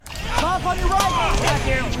Off on your right! Got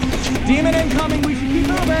you! Demon incoming, we should keep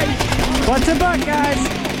moving! What's a buck, guys?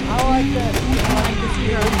 I like this.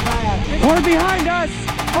 Horde behind us!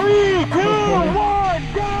 3, 2,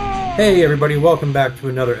 1, go! Hey everybody, welcome back to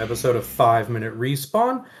another episode of 5 Minute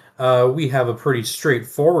Respawn. We have a pretty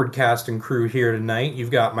straightforward cast and crew here tonight.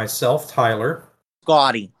 You've got myself, Tyler.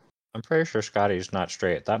 Scotty. I'm pretty sure Scotty's not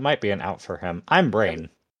straight. That might be an out for him. I'm Brain.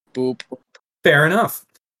 Boop. Fair enough.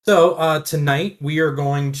 So tonight we are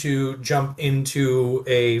going to jump into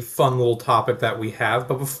a fun little topic that we have.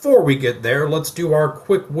 But before we get there, let's do our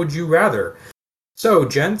quick Would You Rather. So,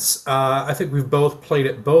 gents, I think we've both played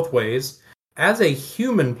it both ways. As a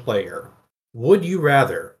human player, would you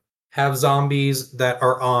rather have zombies that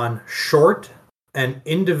are on short and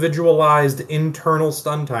individualized internal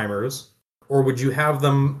stun timers, or would you have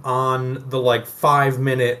them on the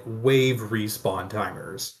 5-minute wave respawn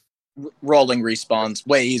timers? Rolling respawns,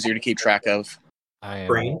 way easier to keep track of. I am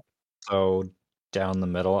Brain? so down the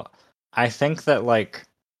middle. I think that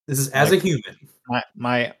This is as a human.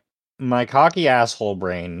 my cocky asshole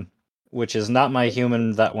brain, which is not my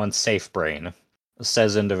human that wants safe brain,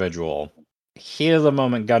 says individual. Heat of the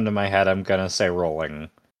moment gun to my head, I'm gonna say rolling.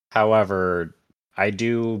 However, I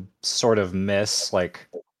do sort of miss, I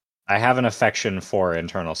have an affection for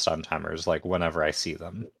internal stun timers, whenever I see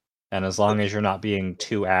them. And as long as you're not being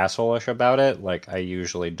too asshole-ish about it, I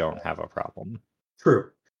usually don't have a problem. True.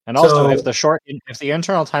 And also, So- if the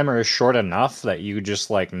internal timer is short enough that you just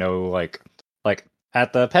know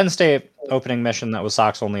at the Penn State opening mission that was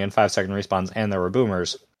socks only and 5-second respawns and there were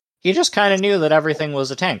boomers, you just kind of knew that everything was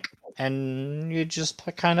a tank, and you just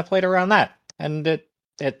kind of played around that, and it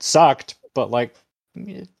sucked, but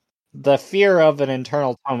the fear of an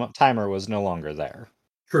internal timer was no longer there.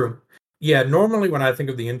 True. Yeah, normally when I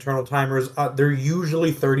think of the internal timers, they're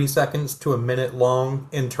usually 30 seconds to a minute long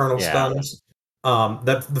internal stuns.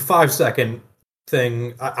 That the 5-second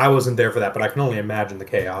thing, I wasn't there for that, but I can only imagine the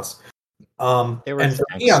chaos. And for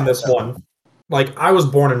me on this one, I was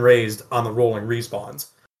born and raised on the rolling respawns,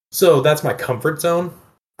 so that's my comfort zone.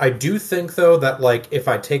 I do think though that if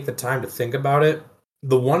I take the time to think about it,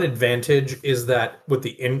 the one advantage is that with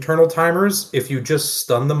the internal timers, if you just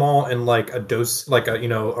stun them all in a dose,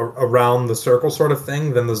 around the circle sort of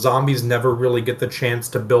thing, then the zombies never really get the chance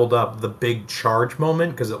to build up the big charge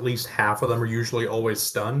moment, because at least half of them are usually always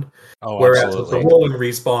stunned. Whereas absolutely. with the rolling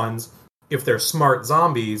respawns, if they're smart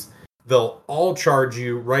zombies, they'll all charge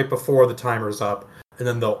you right before the timer's up, and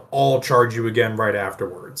then they'll all charge you again right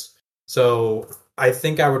afterwards. So I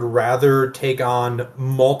think I would rather take on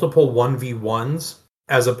multiple 1v1s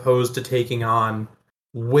as opposed to taking on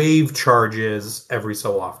wave charges every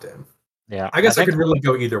so often. Yeah, I guess I could really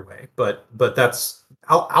go either way, but that's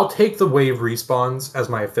I'll take the wave respawns as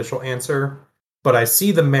my official answer, but I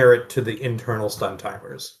see the merit to the internal stun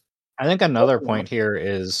timers. I think another point here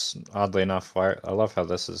is, oddly enough, I love how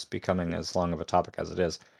this is becoming as long of a topic as it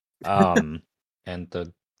is. And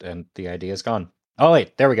the idea is gone. Oh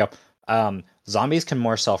wait, there we go. Zombies can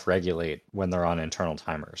more self-regulate when they're on internal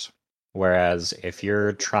timers. Whereas if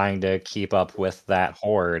you're trying to keep up with that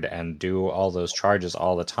horde and do all those charges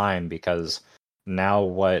all the time, because now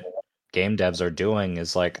what game devs are doing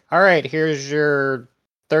is all right, here's your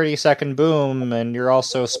 30-second boom, and you're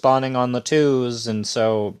also spawning on the 2s, and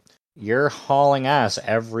so you're hauling ass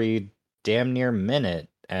every damn near minute,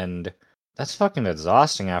 and that's fucking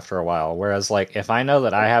exhausting after a while. Whereas if I know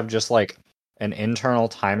that I have just an internal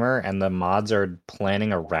timer and the mods are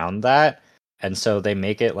planning around that, and so they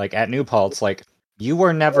make it at New Paltz, you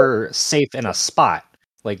were never safe in a spot.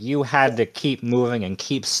 You had to keep moving and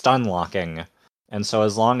keep stun locking. And so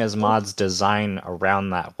as long as mods design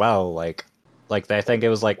around that well, I think it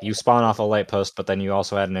was you spawn off a light post, but then you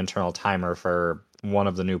also had an internal timer for one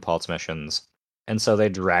of the New Paltz missions. And so they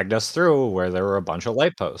dragged us through where there were a bunch of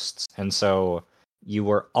light posts. And so you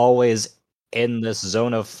were always in this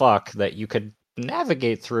zone of fuck that you could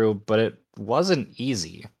navigate through, but it wasn't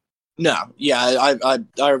easy. No, yeah,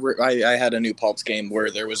 I had a New Paltz game where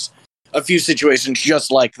there was a few situations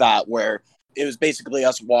just like that, where it was basically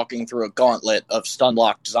us walking through a gauntlet of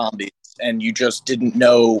stun-locked zombies, and you just didn't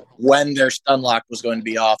know when their stun lock was going to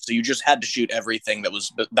be off, so you just had to shoot everything that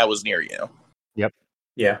was near you. Yep.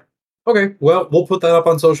 Yeah. Okay, well, we'll put that up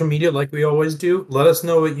on social media like we always do. Let us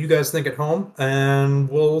know what you guys think at home, and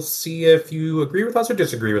we'll see if you agree with us or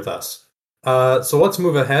disagree with us. So let's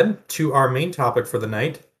move ahead to our main topic for the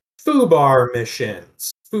night. FUBAR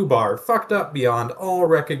missions. FUBAR, fucked up beyond all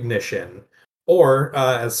recognition. Or,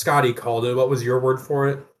 as Scotty called it, what was your word for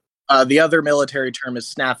it? The other military term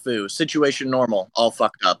is snafu. Situation normal, all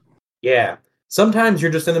fucked up. Yeah. Sometimes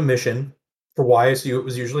you're just in a mission. For YSU, it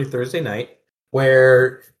was usually Thursday night.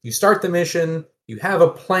 where you start the mission, you have a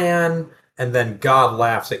plan, and then God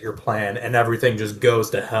laughs at your plan, and everything just goes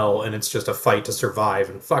to hell, and it's just a fight to survive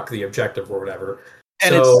and fuck the objective or whatever.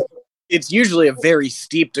 And it's usually a very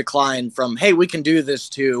steep decline from, hey, we can do this,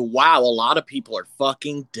 to, wow, a lot of people are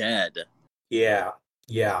fucking dead. Yeah.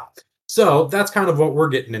 So that's kind of what we're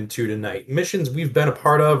getting into tonight. Missions we've been a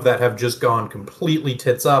part of that have just gone completely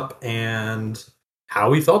tits up, and how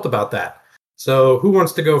we felt about that. So who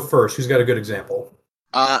wants to go first? Who's got a good example?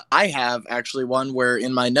 I have actually one where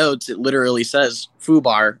in my notes it literally says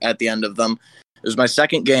FUBAR at the end of them. It was my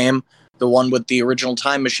second game, the one with the original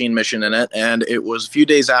time machine mission in it, and it was a few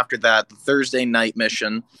days after that, the Thursday night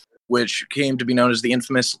mission, which came to be known as the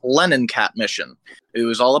infamous Lennon Cat mission. It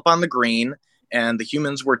was all up on the green, and the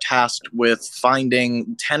humans were tasked with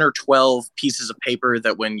finding 10 or 12 pieces of paper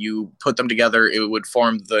that when you put them together, it would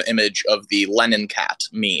form the image of the Lennon Cat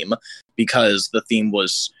meme, because the theme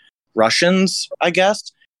was Russians, I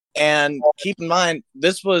guess. And keep in mind,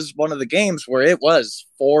 this was one of the games where it was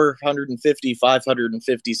 450,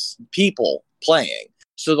 550 people playing.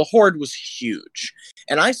 So the horde was huge.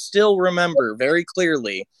 And I still remember very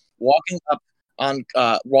clearly walking up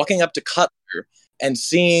to Cutler and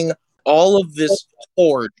seeing all of this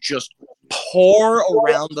horde just pour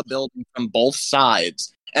around the building from both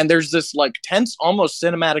sides. And there's this like tense, almost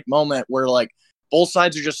cinematic moment where like both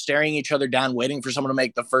sides are just staring each other down, waiting for someone to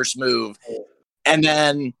make the first move. And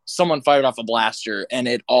then someone fired off a blaster, and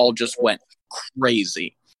it all just went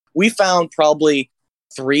crazy. We found probably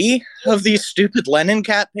 3 of these stupid Lennon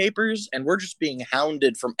Cat papers, and we're just being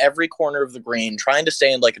hounded from every corner of the green, trying to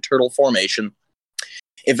stay in like a turtle formation.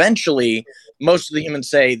 Eventually, most of the humans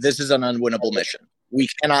say, this is an unwinnable mission. We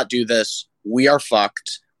cannot do this. We are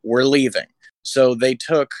fucked. We're leaving. So they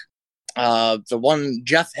took the one,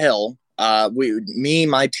 Jeff Hill, me,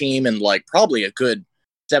 my team, and like probably a good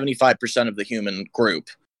 75% of the human group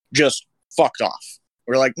just fucked off.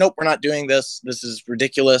 We're like, nope, we're not doing this. This is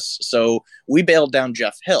ridiculous. So we bailed down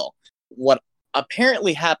Jeff Hill. What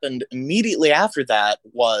apparently happened immediately after that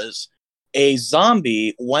was a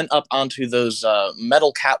zombie went up onto those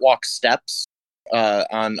metal catwalk steps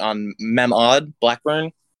on Memod,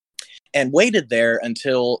 Blackburn, and waited there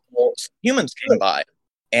until humans came by.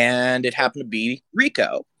 And it happened to be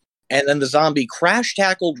Rico. And then the zombie crash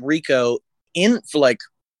tackled Rico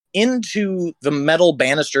into the metal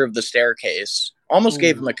banister of the staircase, almost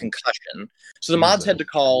gave him a concussion. So the mods had to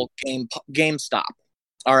call GameStop.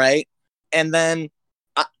 All right. And then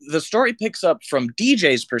the story picks up from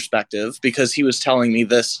DJ's perspective, because he was telling me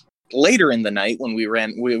this later in the night when we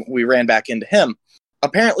ran back into him.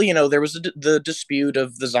 Apparently, there was the dispute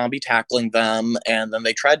of the zombie tackling them, and then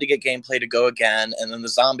they tried to get gameplay to go again, and then the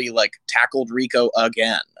zombie tackled Rico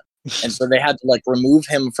again. And so they had to remove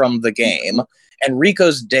him from the game. And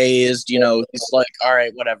Rico's dazed, he's like, all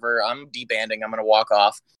right, whatever, I'm debanding, I'm going to walk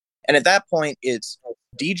off. And at that point, it's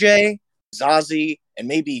DJ, Zazie, and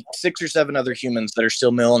maybe 6 or 7 other humans that are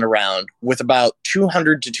still milling around with about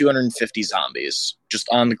 200 to 250 zombies just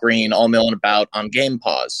on the green, all milling about on game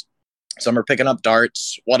pause. Some are picking up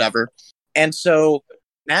darts, whatever. And so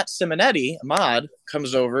Matt Simonetti, a mod,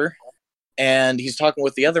 comes over and he's talking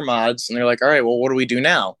with the other mods, and they're like, all right, well, what do we do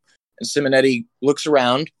now? And Simonetti looks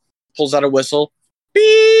around, pulls out a whistle,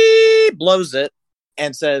 beep, blows it,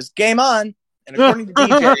 and says, game on. And according to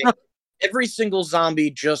DJ, every single zombie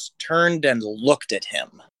just turned and looked at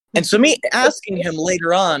him. And so me asking him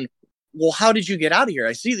later on, well, how did you get out of here?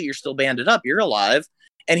 I see that you're still banded up. You're alive.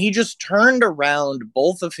 And he just turned around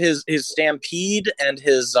both of his Stampede and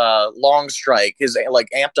his Long Strike, his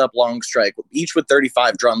amped up Long Strike, each with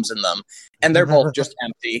 35 drums in them. And they're both just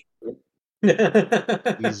empty.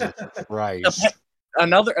 Jesus Christ.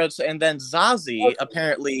 And then Zazie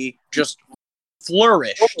apparently just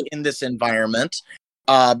flourished in this environment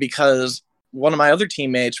because one of my other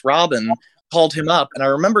teammates, Robin, called him up. And I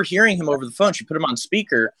remember hearing him over the phone. She put him on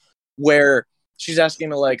speaker where she's asking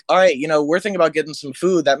him, all right, we're thinking about getting some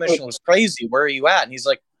food. That mission was crazy. Where are you at? And he's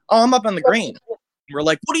like, oh, I'm up on the green. And we're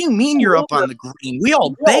like, what do you mean you're up on the green? We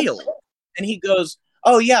all bailed. And he goes,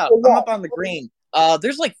 oh, yeah, I'm up on the green.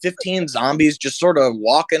 There's 15 zombies just sort of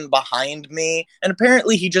walking behind me. And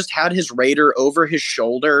apparently he just had his Raider over his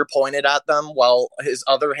shoulder, pointed at them, while his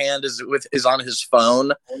other hand is on his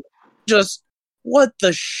phone. Just, what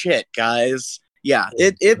the shit, guys? Yeah,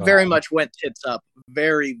 it very much went tits up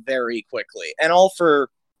very, very quickly. And all for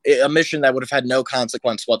a mission that would have had no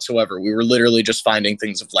consequence whatsoever. We were literally just finding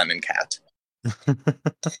things of Lennon Cat.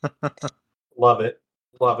 Love it.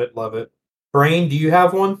 Love it. Love it. Brain, do you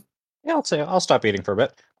have one? Yeah, I'll stop eating for a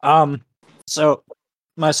bit. So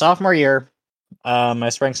my sophomore year, my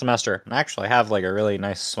spring semester. And I actually have like a really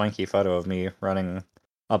nice swanky photo of me running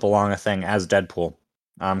up along a thing as Deadpool.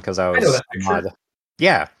 Because I know was that a picture. mod.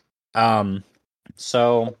 Yeah.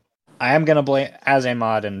 So I am gonna blame, as a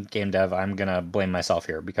mod and game dev, I'm gonna blame myself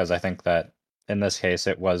here because I think that in this case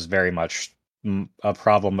it was very much a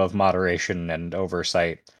problem of moderation and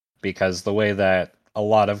oversight, because the way that a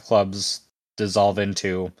lot of clubs dissolve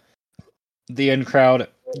into the in crowd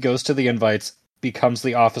goes to the invites, becomes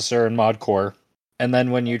the officer and mod core, and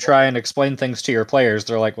then when you try and explain things to your players,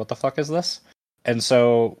 they're like, what the fuck is this? And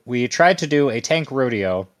so we tried to do a tank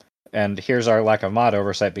rodeo, and here's our lack of mod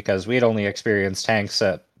oversight because we had only experienced tanks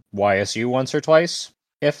at YSU once or twice,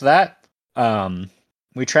 if that.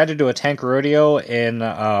 We tried to do a tank rodeo in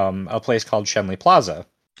a place called Shenley Plaza.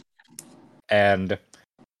 And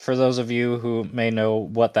for those of you who may know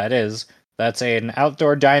what that is, that's an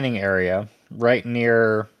outdoor dining area right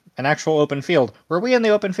near an actual open field. Were we in the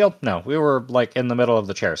open field? No, we were like in the middle of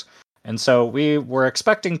the chairs. And so we were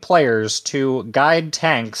expecting players to guide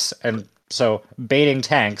tanks, and so baiting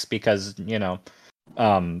tanks because, you know,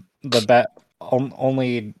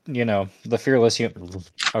 only, you know, the fearless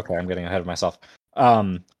okay, I'm getting ahead of myself.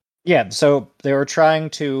 Yeah, so they were trying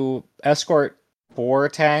to escort 4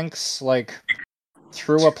 tanks, like,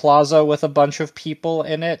 through a plaza with a bunch of people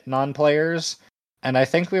in it, non-players, and I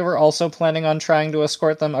think we were also planning on trying to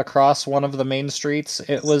escort them across one of the main streets.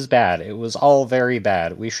 It was bad. It was all very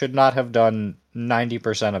bad. We should not have done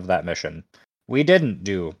 90% of that mission. We didn't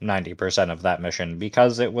do 90% of that mission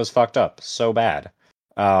because it was fucked up so bad.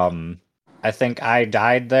 I think I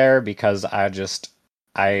died there because I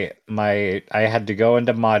had to go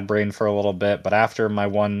into mod brain for a little bit, but after my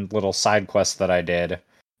one little side quest that I did,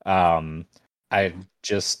 my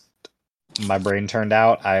brain turned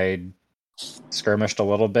out. I skirmished a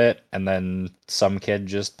little bit, and then some kid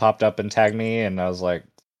just popped up and tagged me, and I was like,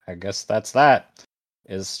 I guess that's that.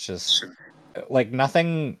 It's just like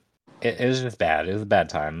nothing. It was just bad. It was a bad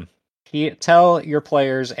time. Tell your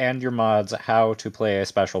players and your mods how to play a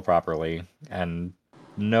special properly, and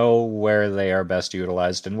know where they are best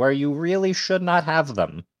utilized and where you really should not have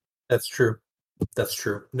them. That's true. That's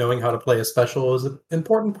true. Knowing how to play a special is an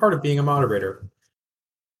important part of being a moderator.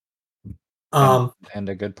 And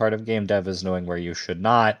a good part of game dev is knowing where you should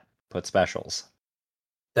not put specials.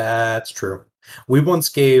 That's true. We once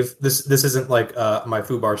gave this isn't like my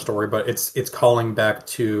FUBAR story, but it's calling back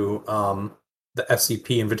to the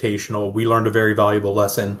SCP Invitational. We learned a very valuable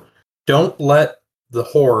lesson. Don't let the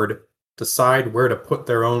Horde decide where to put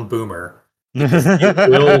their own boomer. It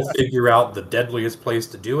will figure out the deadliest place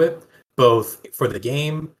to do it, both for the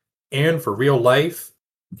game and for real life,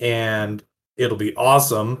 and it'll be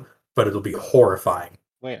awesome, but it'll be horrifying.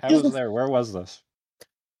 Wait, I was there. Where was this?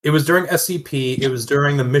 It was during SCP. It was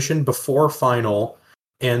during the mission before Final,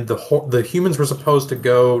 and the humans were supposed to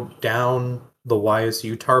go down the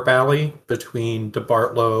YSU tarp alley between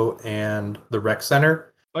DeBartolo and the rec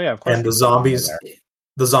center. Oh yeah, of course. And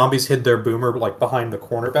the zombies hid their boomer like behind the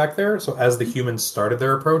corner back there. So as the humans started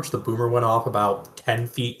their approach, the boomer went off about 10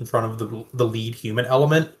 feet in front of the lead human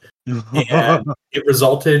element, and it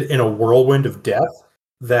resulted in a whirlwind of death.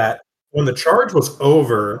 That when the charge was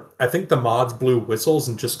over, I think the mods blew whistles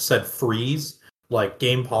and just said freeze, like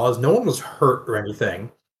game pause. No one was hurt or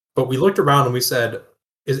anything, but we looked around and we said,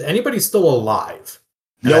 is anybody still alive?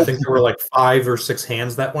 And I think there were like 5 or 6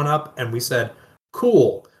 hands that went up, and we said,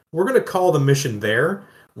 cool, we're going to call the mission there.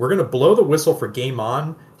 We're going to blow the whistle for game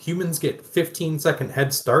on. Humans get 15-second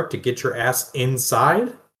head start to get your ass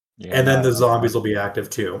inside, and then the zombies will be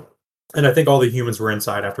active too. And I think all the humans were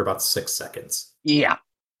inside after about 6 seconds. Yeah.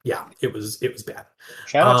 Yeah, it was bad.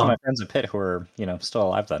 Shout out to my friends at Pitt who are, still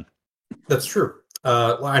alive then. That's true.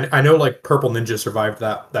 I know like Purple Ninja survived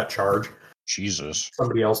that charge. Jesus.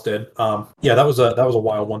 Somebody else did. Yeah, that was a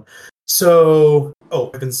wild one. So,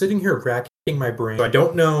 I've been sitting here racking my brain. I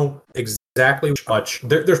don't know exactly much.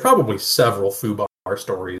 There's probably several FUBAR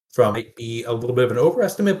stories. Might be a little bit of an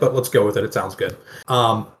overestimate, but let's go with it. It sounds good.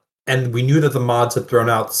 And we knew that the mods had thrown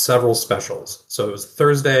out several specials. So it was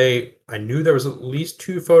Thursday. I knew there was at least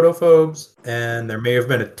 2 photophobes, and there may have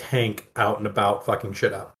been a tank out and about fucking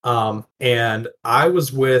shit up. And I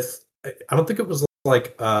was with, I don't think it was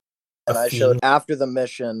like and I showed after the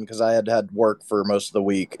mission because I had work for most of the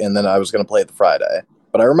week, and then I was going to play it the Friday.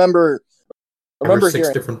 But I remember 6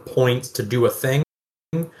 different points to do a thing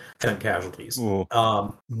and casualties.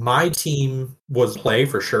 My team was play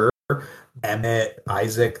for sure. Emmett,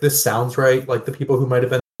 Isaac, this sounds right. Like the people who might have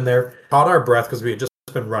been there caught our breath because we had just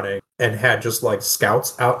been running and had just like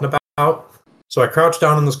scouts out and about. So I crouched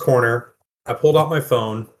down in this corner. I pulled out my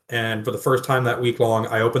phone, and for the first time that week long,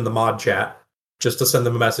 I opened the mod chat. just to send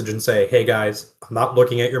them a message and say, hey guys, I'm not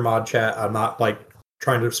looking at your mod chat. I'm not like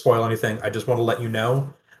trying to spoil anything. I just want to let you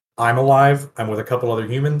know I'm alive. I'm with a couple other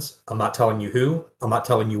humans. I'm not telling you who. I'm not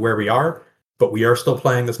telling you where we are, but we are still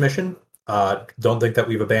playing this mission. Don't think that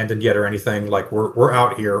we've abandoned yet or anything. Like we're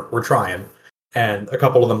out here. We're trying. And a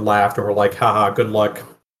couple of them laughed and were like, haha, good luck.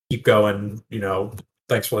 Keep going.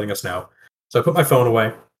 Thanks for letting us know. So I put my phone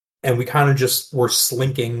away and we kind of just were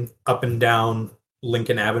slinking up and down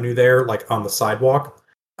Lincoln Avenue there, like on the sidewalk,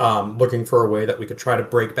 looking for a way that we could try to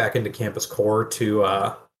break back into campus core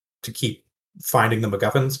to keep finding the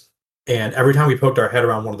MacGuffins. And every time we poked our head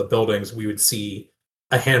around one of the buildings, we would see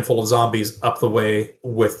a handful of zombies up the way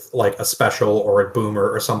with like a special or a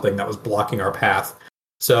boomer or something that was blocking our path.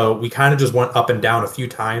 So we kind of just went up and down a few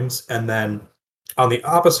times, and then on the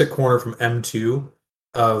opposite corner from M2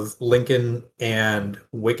 of Lincoln and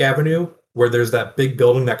Wick Avenue, where there's that big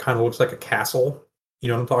building that kind of looks like a castle. You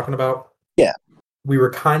know what I'm talking about? Yeah. We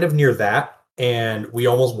were kind of near that, and we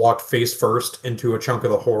almost walked face first into a chunk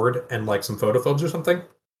of the horde and like some photophobes or something.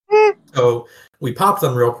 So we popped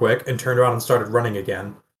them real quick and turned around and started running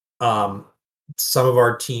again. Some of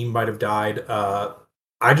our team might have died.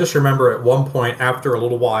 I just remember at one point, after a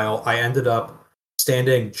little while, I ended up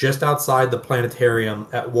standing just outside the planetarium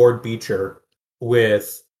at Ward Beecher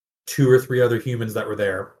with 2 or 3 other humans that were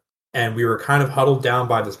there. And we were kind of huddled down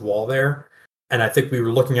by this wall there. And I think we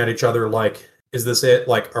were looking at each other like, is this it?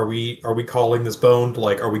 Like, are we calling this boned?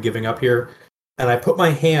 Like, are we giving up here? And I put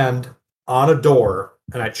my hand on a door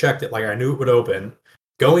and I checked it like I knew it would open.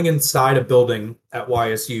 Going inside a building at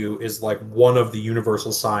YSU is like one of the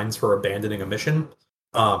universal signs for abandoning a mission.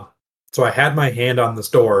 So I had my hand on this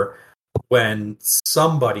door when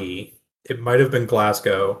somebody, it might have been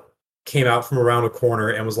Glasgow, came out from around a corner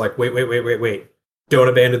and was like, wait. Don't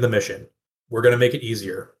abandon the mission. We're going to make it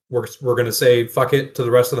easier. We're going to say fuck it to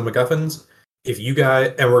the rest of the MacGuffins. And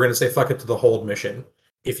we're going to say fuck it to the hold mission.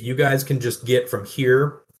 If you guys can just get from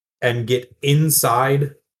here and get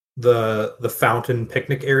inside the fountain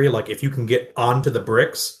picnic area, like if you can get onto the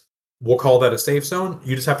bricks, we'll call that a safe zone.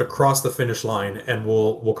 You just have to cross the finish line and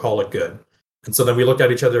we'll call it good. And so then we looked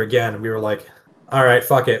at each other again and we were like, all right,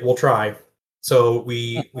 fuck it, we'll try. So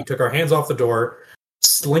we took our hands off the door,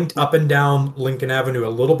 slinked up and down Lincoln Avenue a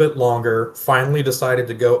little bit longer, finally decided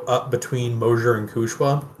to go up between Mosier and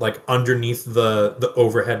Kushwa, like underneath the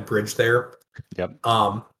overhead bridge there. Yep.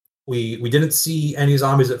 We didn't see any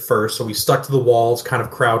zombies at first, so we stuck to the walls, kind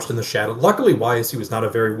of crouched in the shadow. Luckily, YSU was not a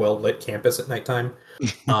very well-lit campus at nighttime,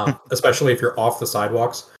 especially if you're off the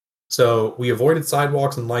sidewalks. So we avoided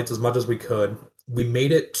sidewalks and lights as much as we could. We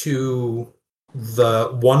made it to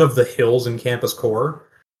one of the hills in campus core,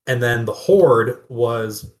 and then the horde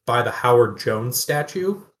was by the Howard Jones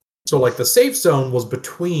statue. So like the safe zone was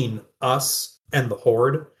between us and the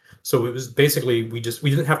horde. So it was basically we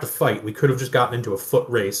didn't have to fight. We could have just gotten into a foot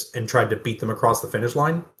race and tried to beat them across the finish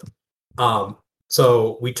line.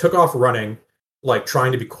 So we took off running, like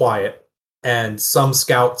trying to be quiet, and some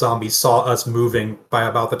scout zombies saw us moving by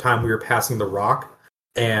about the time we were passing the rock,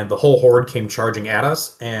 and the whole horde came charging at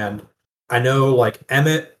us. And I know like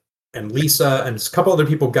Emmett and Lisa and a couple other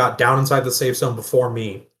people got down inside the safe zone before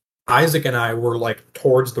me. Isaac and I were like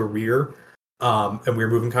towards the rear, and we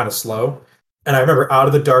were moving kind of slow. And I remember out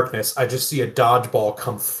of the darkness, I just see a dodgeball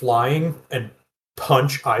come flying and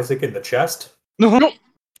punch Isaac in the chest.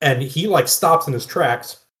 And he like stops in his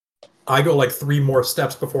tracks. I go like 3 more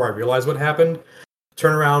steps before I realize what happened.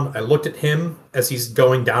 Turn around, I looked at him as he's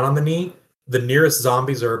going down on the knee. The nearest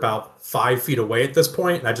zombies are about 5 feet away at this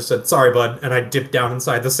point, and I just said, sorry, bud, and I dipped down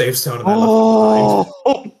inside the safe zone and I left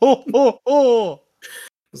him behind. I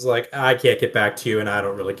was like, I can't get back to you, and I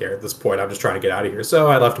don't really care at this point. I'm just trying to get out of here. So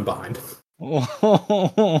I left him behind.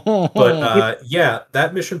 But yeah,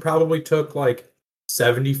 that mission probably took like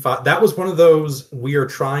 75. That was one of those we are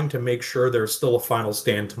trying to make sure there's still a final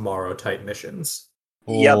stand tomorrow type missions.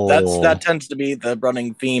 Yep, that tends to be the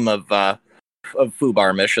running theme of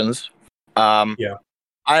FUBAR missions. Yeah.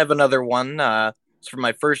 I have another one. It's from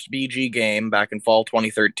my first BG game back in fall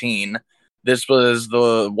 2013. This was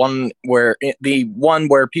the one where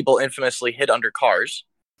people infamously hid under cars.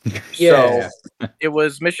 Yeah. So it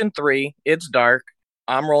was mission 3. It's dark.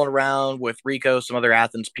 I'm rolling around with Rico, some other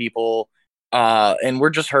Athens people, and we're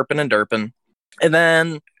just herping and derping. And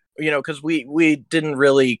then, because we didn't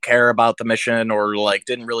really care about the mission or like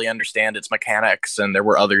didn't really understand its mechanics, and there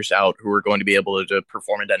were others out who were going to be able to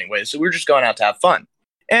perform it anyway. So we were just going out to have fun.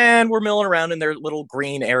 And we're milling around in their little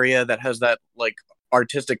green area that has that like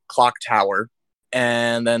artistic clock tower.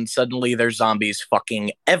 And then suddenly there's zombies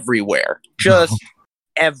fucking everywhere. Just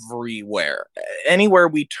everywhere. Anywhere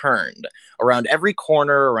we turned, around every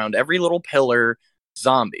corner, around every little pillar,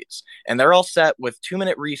 zombies. And they're all set with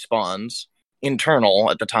 2-minute respawns,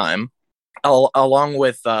 internal at the time, along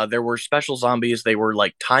with there were special zombies. They were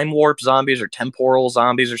like time warp zombies or temporal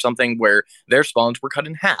zombies or something, where their spawns were cut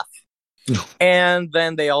in half. And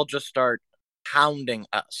then they all just start hounding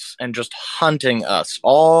us and just hunting us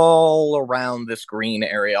all around this green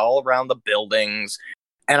area, all around the buildings.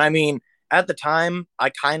 And I mean, at the time,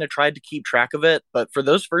 I kind of tried to keep track of it, but for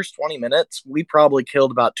those first 20 minutes, we probably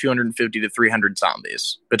killed about 250 to 300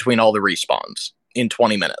 zombies between all the respawns in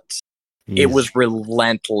 20 minutes. It was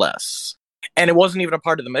relentless. And it wasn't even a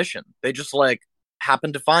part of the mission. They just like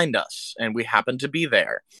happened to find us, and we happened to be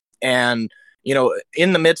there. And, you know,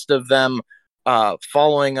 in the midst of them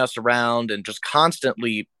following us around and just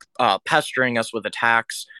constantly pestering us with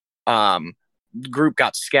attacks, the group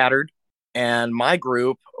got scattered. And my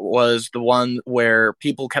group was the one where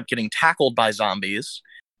people kept getting tackled by zombies,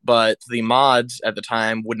 but the mods at the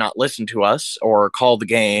time would not listen to us or call the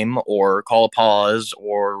game or call a pause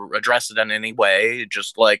or address it in any way.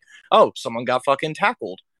 Just like, oh, someone got fucking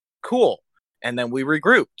tackled. Cool. And then we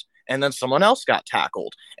regrouped. And then someone else got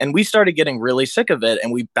tackled. And we started getting really sick of it,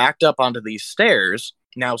 and we backed up onto these stairs.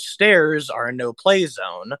 Now, stairs are a no-play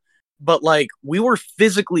zone, but, like, we were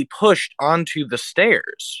physically pushed onto the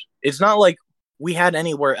stairs. It's not like we had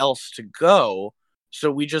anywhere else to go,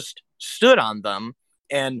 so we just stood on them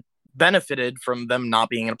and benefited from them not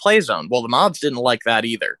being in a play zone. Well, the mods didn't like that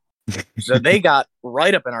either. So they got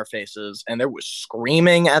right up in our faces, and there was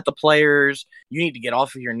screaming at the players. You need to get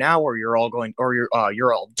off of here now, or you're all going, or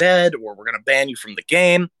you're all dead, or we're going to ban you from the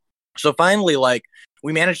game. So finally, like,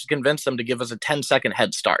 we managed to convince them to give us a 10-second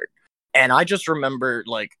head start. And I just remember,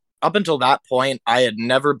 like, up until that point, I had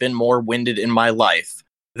never been more winded in my life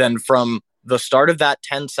than from the start of that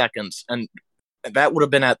 10 seconds. And that would have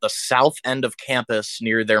been at the south end of campus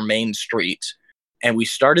near their main street. And we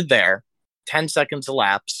started there. 10 seconds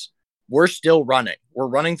elapse. We're still running. We're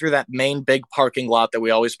running through that main big parking lot that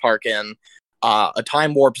we always park in. A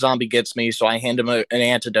time warp zombie gets me, so I hand him an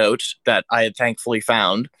antidote that I had thankfully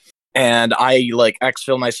found. And I, like,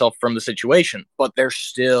 exfil myself from the situation. But they're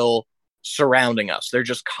still surrounding us. They're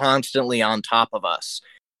just constantly on top of us.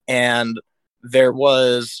 And there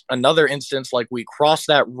was another instance, like, we crossed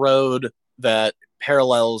that road that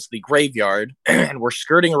parallels the graveyard, and we're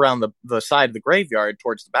skirting around the side of the graveyard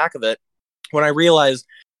towards the back of it, when I realized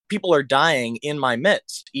people are dying in my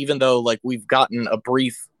midst, even though, like, we've gotten a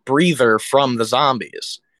brief breather from the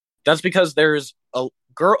zombies. That's because there's a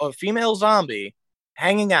female zombie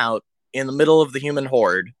hanging out in the middle of the human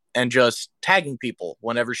horde and just tagging people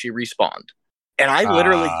whenever she respawned. And I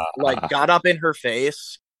literally like got up in her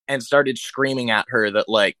face and started screaming at her that,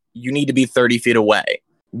 like, you need to be 30 feet away.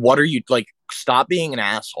 What are you, like, stop being an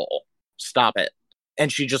asshole. Stop it.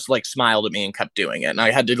 And she just, like, smiled at me and kept doing it. And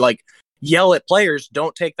I had to, like, yell at players,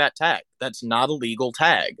 don't take that tag. That's not a legal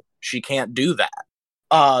tag. She can't do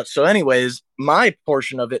that. So anyways, my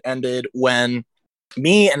portion of it ended when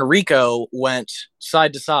me and Rico went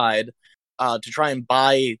side to side to try and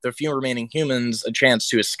buy the few remaining humans a chance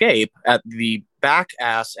to escape at the back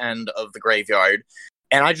ass end of the graveyard.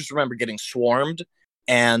 And I just remember getting swarmed,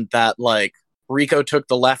 and that, like, Rico took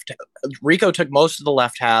most of the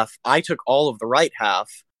left half. I took all of the right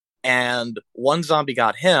half. And one zombie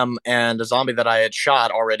got him, and a zombie that I had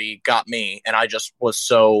shot already got me. And I just was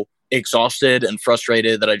so exhausted and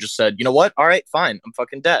frustrated that I just said, you know what? All right, fine. I'm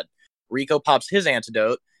fucking dead. Rico pops his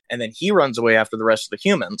antidote, and then he runs away after the rest of the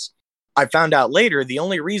humans. I found out later the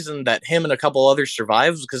only reason that him and a couple others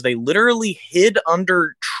survived was because they literally hid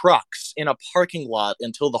under trucks in a parking lot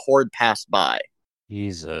until the horde passed by.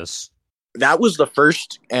 Jesus. That was the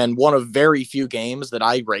first and one of very few games that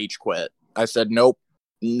I rage quit. I said, nope.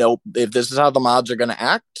 If this is how the mods are going to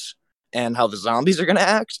act and how the zombies are going to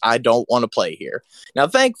act, I don't want to play here. Now,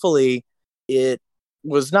 thankfully, it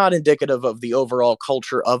was not indicative of the overall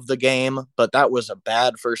culture of the game, but that was a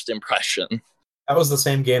bad first impression. That was the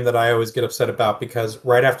same game that I always get upset about, because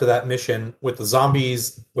right after that mission, with the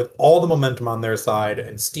zombies, with all the momentum on their side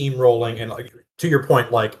and steamrolling, and, like, to your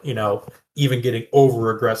point, like, you know, even getting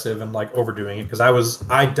over aggressive and, like, overdoing it, because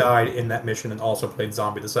I died in that mission and also played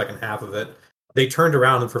zombie the second half of it. They turned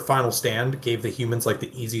around and for Final Stand gave the humans, like,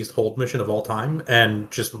 the easiest hold mission of all time and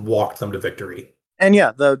just walked them to victory. And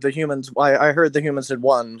yeah, the humans, I heard the humans had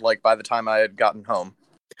won, like, by the time I had gotten home.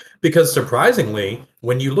 Because surprisingly,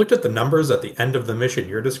 when you looked at the numbers at the end of the mission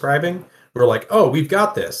you're describing, we were like, oh, we've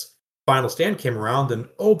got this. Final Stand came around and,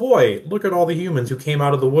 oh boy, look at all the humans who came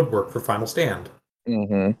out of the woodwork for Final Stand.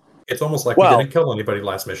 Mm-hmm. It's almost like we didn't kill anybody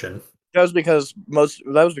last mission. because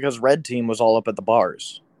Red Team was all up at the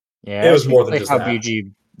bars. Yeah, It was more than like just how that.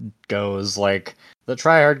 BG goes. Like the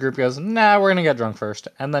tryhard group goes, nah, we're gonna get drunk first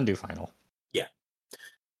and then do final. Yeah.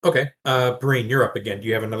 Okay. Breen, you're up again. Do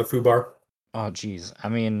you have another foo bar? Oh, geez. I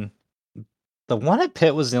mean, the one at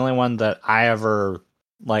Pitt was the only one that I ever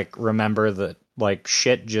like remember that like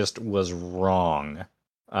shit just was wrong.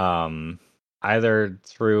 Either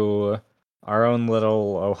through our own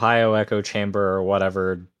little Ohio echo chamber or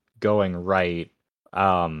whatever going right,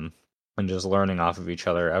 and just learning off of each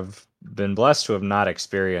other. I've been blessed to have not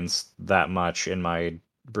experienced that much in my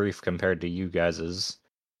brief compared to you guys'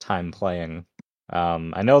 time playing.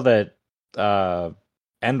 I know that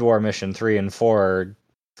End War Mission 3 and 4,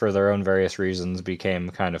 for their own various reasons, became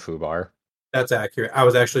kind of foobar. That's accurate. I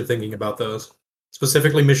was actually thinking about those.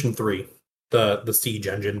 Specifically Mission 3, the siege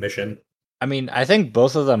engine mission. I mean, I think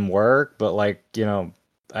both of them work, but like, you know,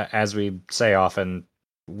 as we say often,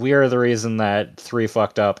 we're the reason that 3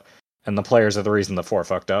 fucked up, and the players are the reason that 4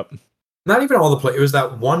 fucked up. Not even all the play. It was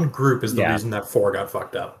that one group is the Yeah. reason that 4 got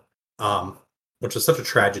fucked up. Which is such a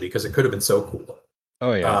tragedy because it could have been so cool.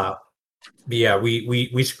 Oh yeah. But yeah,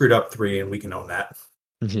 we screwed up 3 and we can own that.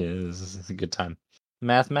 Yeah, this is a good time.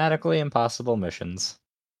 Mathematically impossible missions.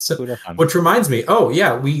 So, Who'd have thought? which reminds me, oh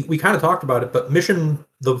yeah, we kind of talked about it, but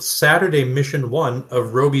the Saturday mission 1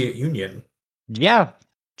 of Robiat Union. Yeah.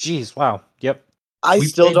 Jeez, wow. Yep. I We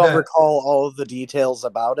still played don't that- recall all of the details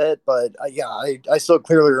about it, but I still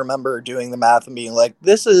clearly remember doing the math and being like,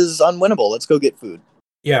 "This is unwinnable. Let's go get food."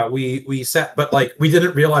 Yeah, we sat, but like we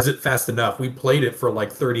didn't realize it fast enough. We played it for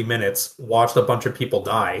like 30 minutes, watched a bunch of people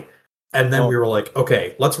die, and then we were like,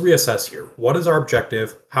 okay, let's reassess here. What is our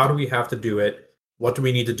objective? How do we have to do it? What do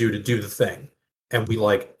we need to do the thing? And we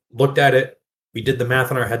like looked at it, we did the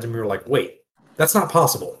math in our heads, and we were like, wait, that's not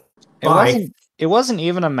possible. It wasn't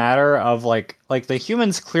even a matter of like the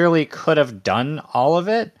humans clearly could have done all of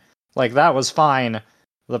it. Like that was fine.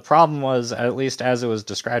 The problem was, at least as it was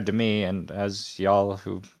described to me, and as y'all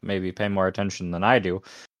who maybe pay more attention than I do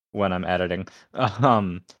when I'm editing,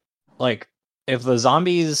 like if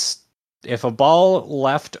a ball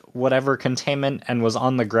left whatever containment and was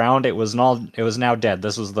on the ground, it was now dead.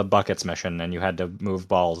 This was the buckets mission, and you had to move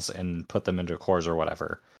balls and put them into cores or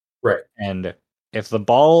whatever. Right. And if the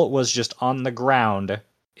ball was just on the ground,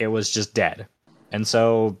 it was just dead. And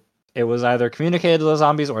so it was either communicated to the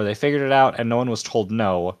zombies, or they figured it out and no one was told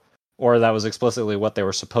no, or that was explicitly what they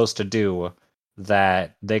were supposed to do,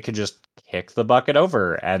 that they could just kick the bucket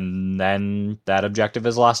over, and then that objective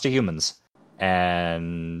is lost to humans.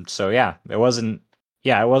 And so it wasn't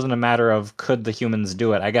a matter of could the humans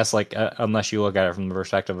do it. I guess like unless you look at it from the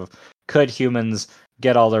perspective of could humans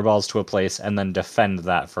get all their balls to a place and then defend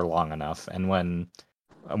that for long enough. And when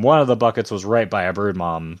one of the buckets was right by a brood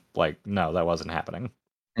mom, like no, that wasn't happening.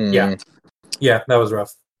 Yeah, that was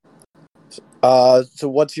rough. So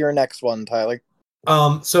what's your next one, Tyler?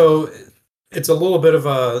 So it's a little bit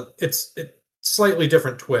of it's slightly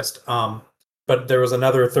different twist. But there was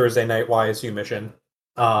another Thursday night YSU mission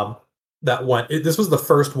that went. This was the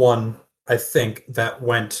first one, I think, that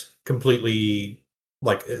went completely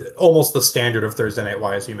like almost the standard of Thursday night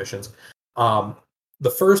YSU missions.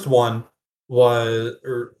 The first one was,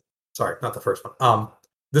 sorry, not the first one.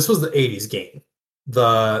 This was the 80s game,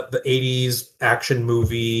 the 80s action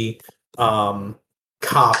movie,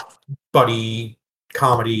 cop buddy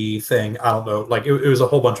comedy thing. I don't know, like it was a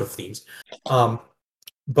whole bunch of themes.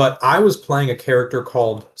 But I was playing a character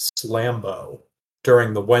called Slambo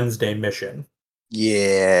during the Wednesday mission.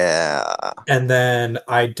 Yeah. And then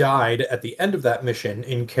I died at the end of that mission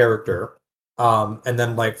in character. And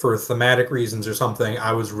then, like, for thematic reasons or something,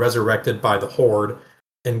 I was resurrected by the Horde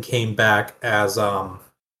and came back as,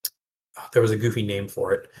 there was a goofy name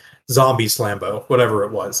for it. Zombie Slambo, whatever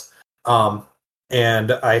it was.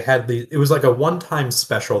 And I had it was like a one-time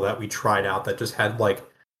special that we tried out that just had, like,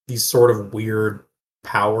 these sort of weird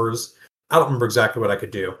powers. I don't remember exactly what I could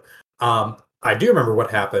do. I do remember what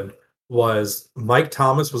happened was Mike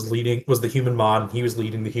Thomas was the human mod, and he was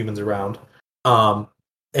leading the humans around.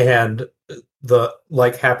 And the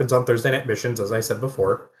like happens on Thursday night missions, as I said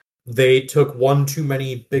before. They took one too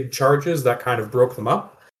many big charges that kind of broke them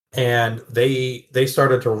up, and they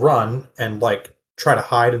started to run and like try to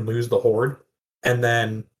hide and lose the Horde. And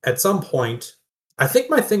then at some point, I think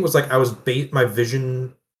my thing was like I was my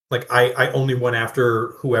vision. Like, I only went after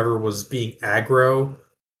whoever was being aggro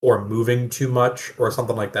or moving too much or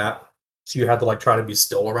something like that. So you had to, like, try to be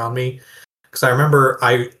still around me. Because I remember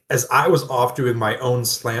as I was off doing my own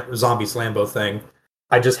zombie Slambo thing,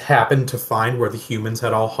 I just happened to find where the humans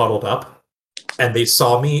had all huddled up. And they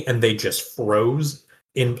saw me and they just froze.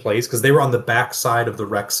 in place because they were on the back side of the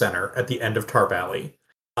rec center at the end of Tarp Alley.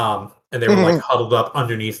 And they were like huddled up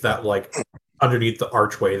underneath that, like underneath the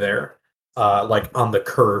archway there, like on the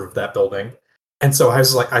curve of that building. And so I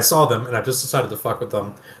was like, I saw them and I just decided to fuck with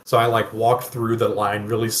them. So I like walked through the line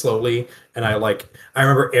really slowly. And I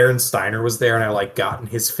remember Aaron Steiner was there and I like got in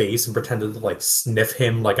his face and pretended to like sniff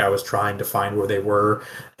him like I was trying to find where they were.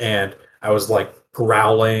 And I was like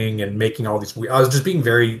growling and making all these I was just being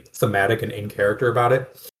very thematic and in character about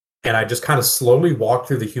it. And I just kind of slowly walked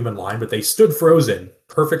through the human line, but they stood frozen,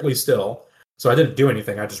 perfectly still. So I didn't do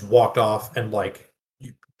anything. I just walked off and like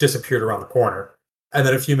disappeared around the corner. And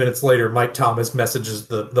then a few minutes later, Mike Thomas messages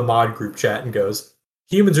the mod group chat and goes,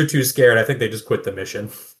 "Humans are too scared. I think they just quit the mission."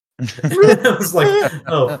 I was like,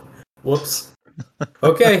 "Oh, whoops.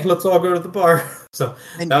 Okay, let's all go to the bar." So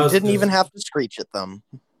and you didn't even have to screech at them.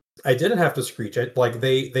 I didn't have to screech. Like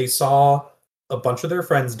they saw a bunch of their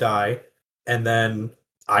friends die, and then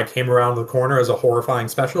I came around the corner as a horrifying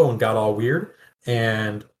special and got all weird,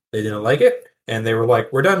 and they didn't like it, and they were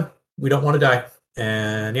like, "We're done. We don't want to die."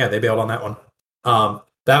 And yeah, they bailed on that one.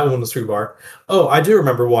 That one was Fubar. Oh, I do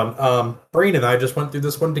remember one. Brain and I just went through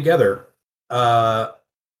this one together.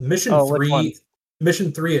 Mission 3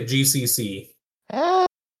 at GCC. That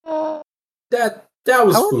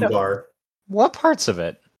was Fubar. What parts of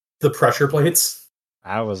it? The pressure plates.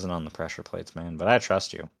 I wasn't on the pressure plates, man, but I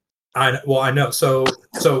trust you. I know. So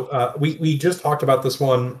we just talked about this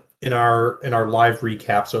one in our live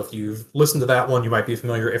recap. So if you've listened to that one, you might be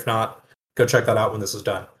familiar. If not, go check that out when this is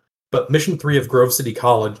done. But Mission 3 of Grove City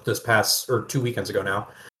College this past, or 2 weekends ago now.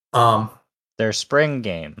 Their spring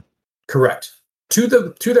game. Correct. To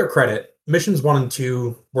their credit, Missions 1 and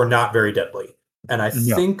 2 were not very deadly. And I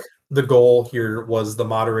think the goal here was the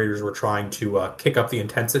moderators were trying to kick up the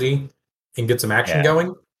intensity and get some action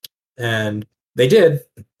going. And they did.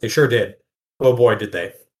 They sure did. Oh boy, did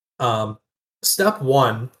they. Step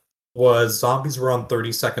 1 was zombies were on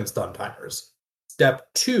 30-second stun timers. Step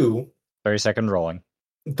 2... 30-second rolling.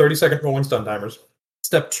 30-second rolling stun timers.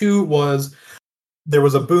 Step 2 was there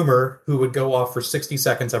was a boomer who would go off for 60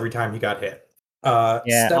 seconds every time he got hit.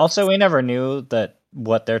 Also, we never knew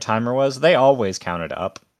what their timer was. They always counted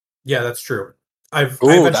up. Yeah, that's true. I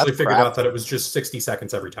eventually figured out that it was just 60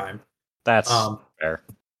 seconds every time. That's fair.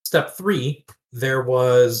 Step 3, there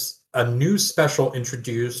was a new special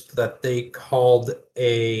introduced that they called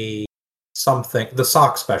the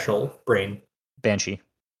sock special, Brain. Banshee.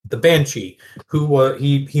 The Banshee, who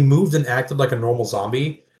he moved and acted like a normal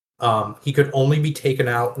zombie. He could only be taken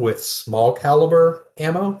out with small caliber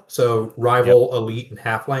ammo, so rifle, elite, and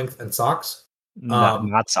half length, and socks.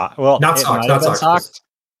 Not socks. Well, not socks. Not socks.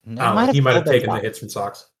 He might have taken the hits from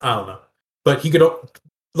socks. I don't know, but he could.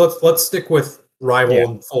 Let's stick with rifle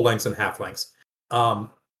and full lengths and half lengths.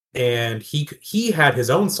 And he had his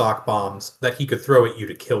own sock bombs that he could throw at you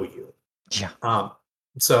to kill you. Yeah.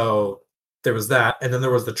 So there was that, and then there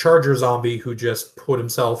was the Charger zombie who just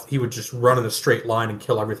he would just run in a straight line and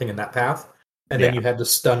kill everything in that path, and then you had to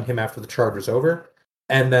stun him after the Charger's over.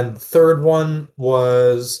 And then the third one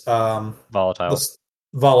was volatiles,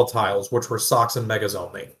 which were socks and megas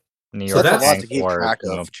only. So that's a lot to keep track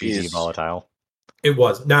of. GG volatile. It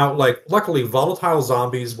was. Now, like, luckily, volatile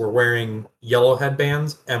zombies were wearing yellow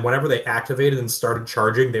headbands, and whenever they activated and started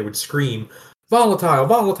charging, they would scream, "Volatile,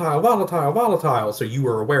 volatile, volatile, volatile." So you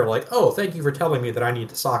were aware, like, oh, thank you for telling me that I need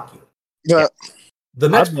to sock you. Yeah. The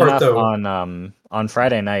next part, though, on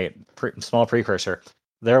Friday night, small precursor,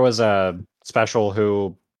 there was a special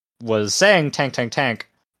who was saying tank, tank, tank,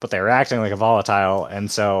 but they were acting like a volatile,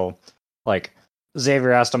 and so, like,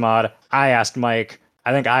 Xavier asked a mod, I asked Mike,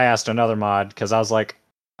 I think I asked another mod, because I was like,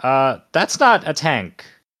 that's not a tank.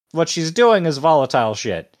 What she's doing is volatile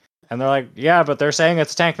shit. And they're like, yeah, but they're saying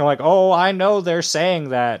it's a tank. And I'm like, oh, I know they're saying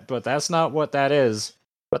that, but that's not what that is.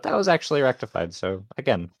 But that was actually rectified. So,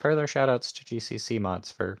 again, further shoutouts to GCC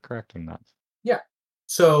mods for correcting that. Yeah.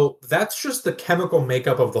 So that's just the chemical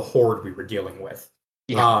makeup of the horde we were dealing with.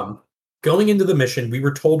 Yeah. Going into the mission, we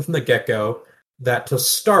were told from the get-go that to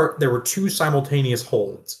start, there were 2 simultaneous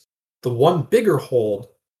holds. The one bigger hold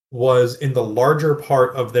was in the larger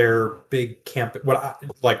part of their big camp, what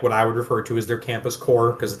I would refer to as their campus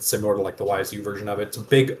core, because it's similar to like the YSU version of it. It's a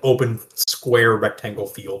big open square rectangle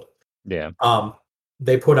field. Yeah.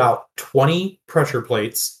 They put out 20 pressure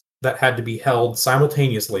plates that had to be held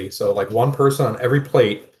simultaneously. So like one person on every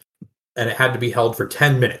plate, and it had to be held for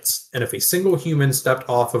 10 minutes. And if a single human stepped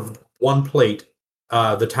off of one plate,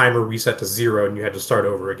 the timer reset to 0 and you had to start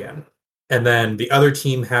over again. And then the other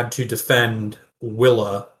team had to defend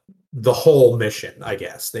Willa the whole mission, I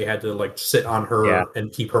guess. They had to like sit on her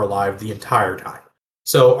and keep her alive the entire time.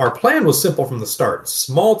 So our plan was simple from the start.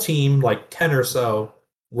 Small team, like 10 or so,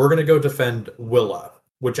 we're going to go defend Willa,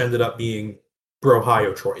 which ended up being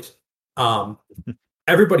Brohio-Troit.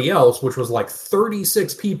 Everybody else, which was like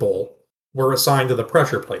 36 people, were assigned to the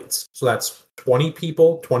pressure plates. So that's 20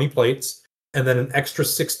 people, 20 plates, and then an extra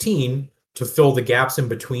 16 to fill the gaps in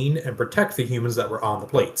between and protect the humans that were on the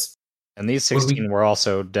plates. And these 16 were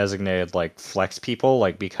also designated like flex people,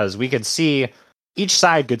 like because we could see, each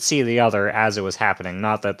side could see the other as it was happening.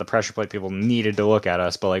 Not that the pressure plate people needed to look at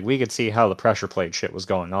us, but like we could see how the pressure plate shit was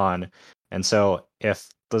going on. And so if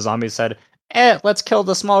the zombies said, let's kill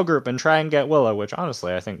the small group and try and get Willa, which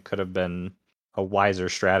honestly I think could have been a wiser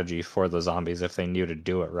strategy for the zombies if they knew to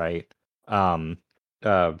do it right. Again,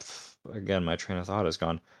 my train of thought is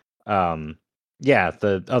gone. Yeah,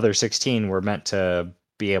 the other 16 were meant to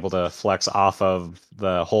be able to flex off of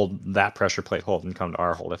the hold, that pressure plate hold, and come to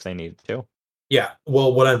our hold if they needed to. Yeah,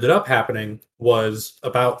 well, what ended up happening was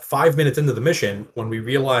about 5 minutes into the mission when we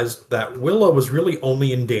realized that Willa was really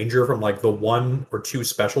only in danger from like the 1 or 2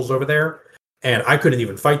 specials over there, and I couldn't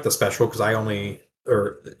even fight the special because one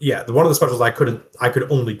of the specials I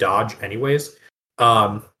could only dodge anyways.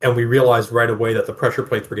 And we realized right away that the pressure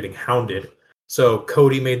plates were getting hounded. So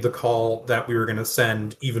Cody made the call that we were going to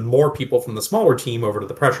send even more people from the smaller team over to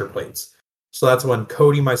the pressure plates. So that's when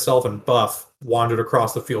Cody, myself, and Buff wandered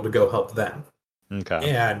across the field to go help them. Okay.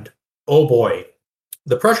 And oh boy,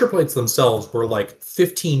 the pressure plates themselves were like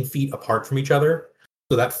 15 feet apart from each other.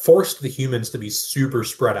 So that forced the humans to be super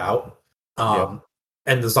spread out.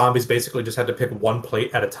 And the zombies basically just had to pick one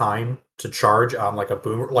plate at a time to charge on like a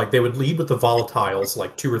boomer. Like they would lead with the volatiles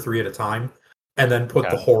like 2 or 3 at a time, and then put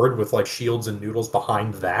the horde with like shields and noodles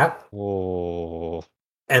behind that. Whoa.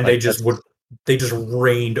 And like they just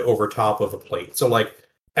rained over top of a plate. So like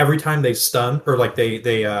every time they stunned or like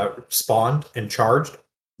they spawned and charged,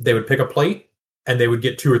 they would pick a plate and they would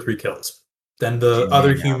get 2 or 3 kills. Then the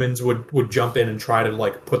other humans would jump in and try to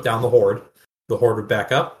like put down the horde. The horde would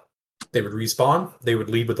back up. They would respawn. They would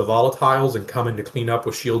lead with the volatiles and come in to clean up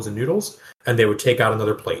with shields and noodles, and they would take out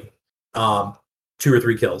another plate. 2 or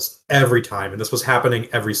 3 kills every time, and this was happening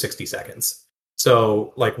every 60 seconds.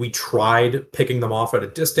 So, like, we tried picking them off at a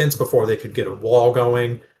distance before they could get a wall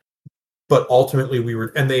going, but ultimately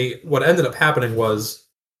what ended up happening was,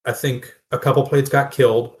 I think a couple plates got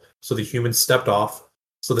killed, so the humans stepped off.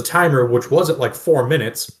 So the timer, which was at like 4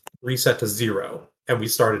 minutes, reset to 0, and we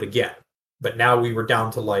started again. But now we were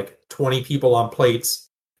down to like 20 people on plates,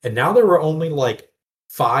 and now there were only like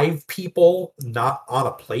 5 people not on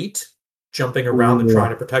a plate, jumping around and trying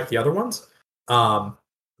to protect the other ones.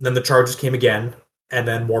 Then the charges came again, and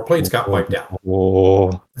then more plates got wiped out.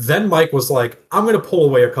 Whoa. Then Mike was like, I'm going to pull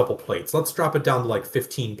away a couple plates. Let's drop it down to like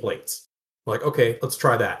 15 plates. We're like, okay, let's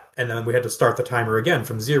try that. And then we had to start the timer again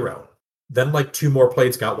from 0. Then like 2 more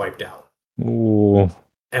plates got wiped out. Ooh.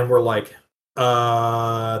 And we're like,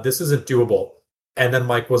 this isn't doable. And then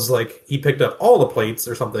Mike was like, he picked up all the plates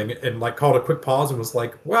or something and like called a quick pause and was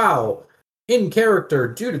like, wow, in character,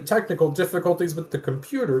 due to technical difficulties with the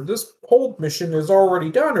computer, this hold mission is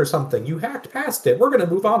already done or something. You hacked past it. We're going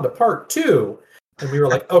to move on to part 2. And we were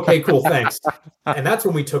like, okay, cool, thanks. And that's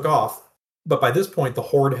when we took off. But by this point, the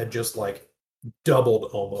horde had just like doubled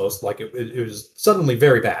almost. Like it was suddenly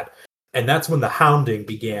very bad. And that's when the hounding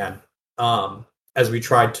began. As we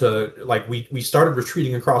tried to, like, we started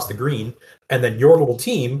retreating across the green, and then your little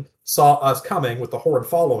team saw us coming with the horde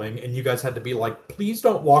following, and you guys had to be like, please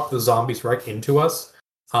don't walk the zombies right into us.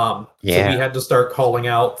 So we had to start calling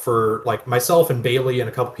out for, like, myself and Bailey and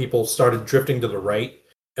a couple people started drifting to the right,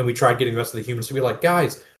 and we tried getting the rest of the humans to be like,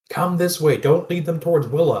 guys, come this way, don't lead them towards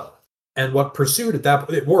Willa. And what pursued at that,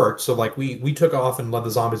 it worked, so, like, we took off and led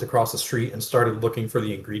the zombies across the street and started looking for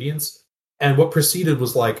the ingredients. And what preceded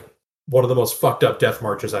was, like, one of the most fucked up death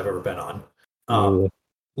marches I've ever been on.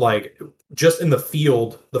 Like, just in the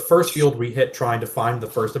field, the first field we hit trying to find the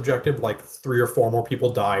first objective, like 3 or 4 more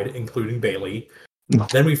people died, including Bailey.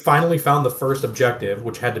 Then we finally found the first objective,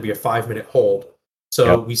 which had to be a 5-minute hold.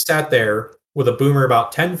 So we sat there with a boomer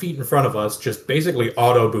about 10 feet in front of us, just basically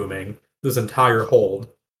auto-booming this entire hold,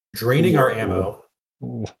 draining our ammo.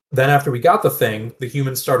 Then after we got the thing, the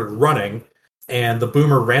humans started running, and the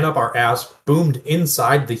boomer ran up our ass, boomed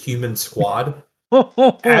inside the human squad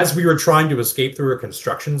as we were trying to escape through a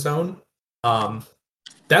construction zone.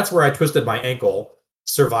 That's where I twisted my ankle,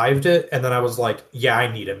 survived it, and then I was like, yeah, I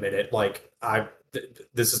need a minute. Like,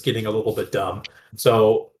 this is getting a little bit dumb.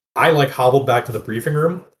 So I, like, hobbled back to the briefing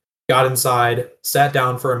room, got inside, sat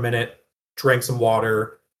down for a minute, drank some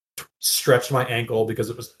water, stretched my ankle because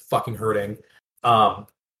it was fucking hurting.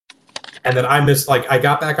 And then I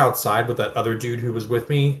got back outside with that other dude who was with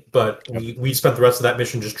me, but we spent the rest of that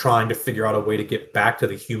mission just trying to figure out a way to get back to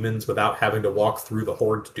the humans without having to walk through the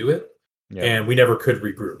horde to do it. Yep. And we never could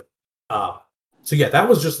regroup. So yeah, that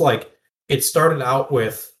was just like, it started out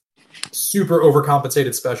with super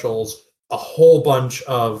overcompensated specials, a whole bunch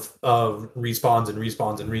of respawns and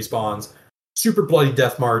respawns and respawns, super bloody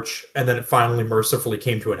death march, and then it finally mercifully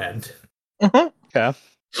came to an end. Mm-hmm. Okay.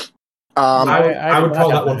 I would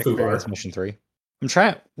call that one Fubar. Mission 3. I'm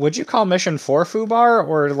trying. Would you call Mission 4 Fubar,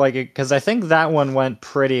 or like, because I think that one went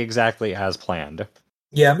pretty exactly as planned.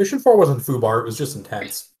 Yeah, Mission 4 wasn't Fubar. It was just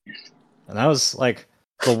intense. And that was like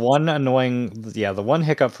the one the one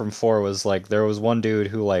hiccup from 4 was like there was one dude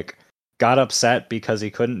who like got upset because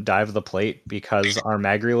he couldn't dive the plate because our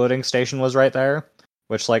mag reloading station was right there,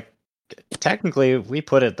 which like technically we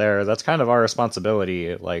put it there. That's kind of our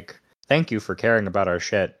responsibility. Like, thank you for caring about our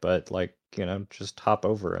shit, but like, you know, just hop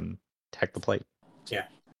over and tech the plate. Yeah.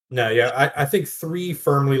 No, yeah, I think 3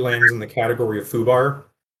 firmly lands in the category of Fubar.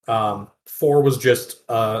 4 was just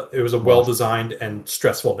it was a well-designed and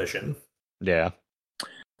stressful mission. Yeah.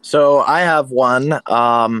 So I have one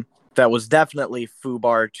that was definitely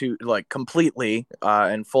Fubar to like completely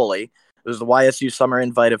and fully. It was the YSU Summer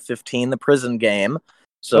Invite of 15, the prison game.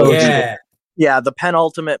 So the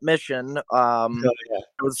penultimate mission it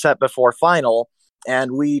was set before final,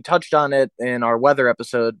 and we touched on it in our weather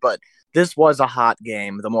episode, but this was a hot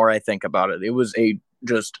game the more I think about it. It was a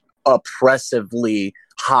just oppressively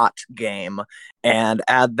hot game, and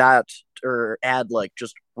add like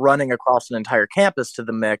just running across an entire campus to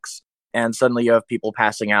the mix, and suddenly you have people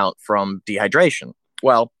passing out from dehydration.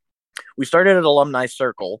 Well, we started at Alumni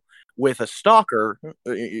Circle with a stalker,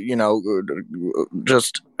 you know,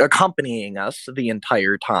 just accompanying us the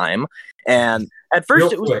entire time. And at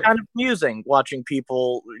first it was kind of amusing watching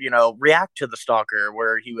people, you know, react to the stalker,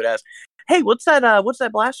 where he would ask, hey, what's that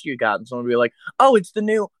blaster you got? And someone would be like, oh, it's the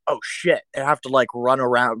new, oh shit. I have to like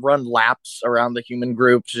run laps around the human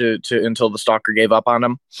group to until the stalker gave up on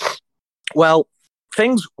him. Well,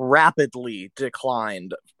 things rapidly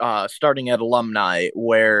declined, starting at Alumni,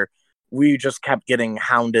 where we just kept getting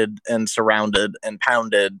hounded and surrounded and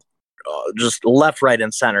pounded, just left, right,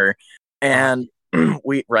 and center. And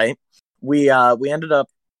we ended up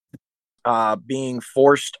being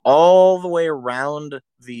forced all the way around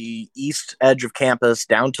the east edge of campus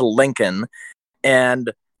down to Lincoln.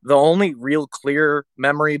 And the only real clear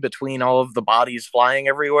memory between all of the bodies flying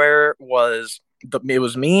everywhere was it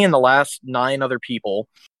was me and the last 9 other people.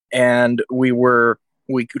 And we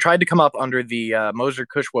tried to come up under the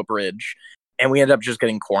Moser-Cushwa Bridge, and we ended up just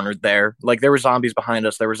getting cornered there. Like, there were zombies behind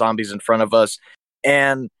us, there were zombies in front of us,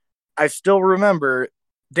 and I still remember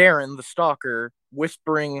Darren, the stalker,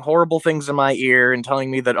 whispering horrible things in my ear and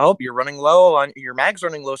telling me that, oh, your mag's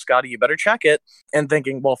running low, Scotty, you better check it, and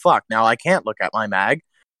thinking, well, fuck, now I can't look at my mag.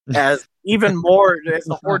 As even more, as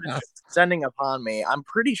the horde is descending upon me, I'm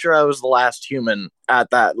pretty sure I was the last human at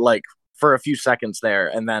that, like, for a few seconds there,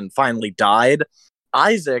 and then finally died.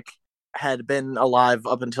 Isaac had been alive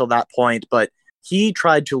up until that point, but he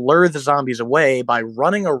tried to lure the zombies away by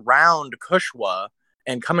running around Cushwa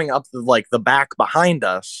and coming up the back behind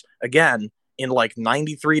us, again, in like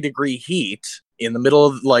 93-degree heat, in the middle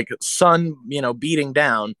of like sun, you know, beating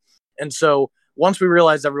down. And so once we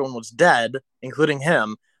realized everyone was dead, including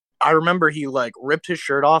him, I remember he like ripped his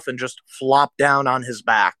shirt off and just flopped down on his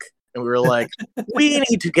back. And we were like, we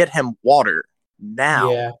need to get him water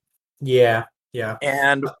now. Yeah.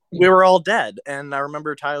 And we were all dead. And I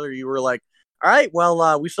remember, Tyler, you were like, all right,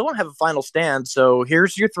 well, we still don't have a final stand. So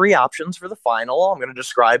here's your 3 options for the final. I'm going to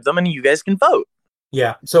describe them and you guys can vote.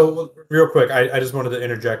 Yeah. So real quick, I just wanted to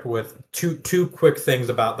interject with two quick things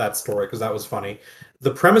about that story, because that was funny.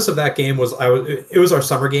 The premise of that game was it was our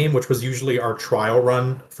summer game, which was usually our trial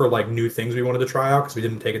run for like new things we wanted to try out because we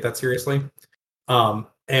didn't take it that seriously.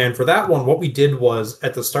 And for that one, what we did was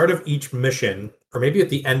at the start of each mission, or maybe at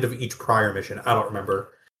the end of each prior mission, I don't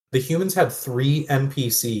remember, the humans had 3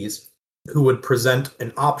 NPCs who would present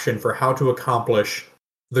an option for how to accomplish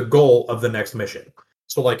the goal of the next mission.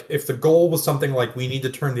 So like if the goal was something like we need to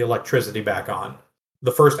turn the electricity back on,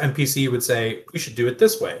 the first NPC would say, we should do it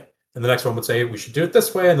this way. And the next one would say, we should do it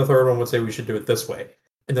this way. And the third one would say, we should do it this way.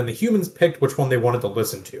 And then the humans picked which one they wanted to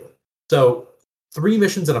listen to. So 3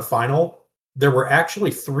 missions in a final. There were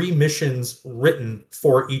actually 3 missions written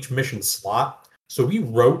for each mission slot. So we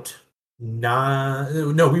wrote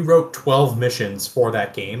 12 missions for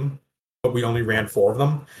that game, but we only ran 4 of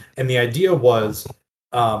them. And the idea was,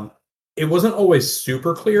 it wasn't always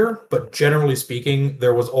super clear, but generally speaking,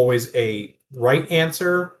 there was always a right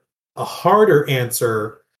answer, a harder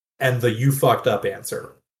answer, and the you fucked up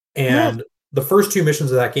answer. And the first two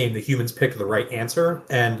missions of that game, the humans picked the right answer,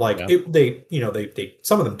 and they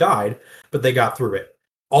some of them died, but they got through it.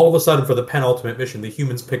 All of a sudden, for the penultimate mission, the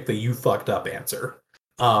humans picked the "you fucked up" answer,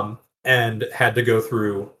 and had to go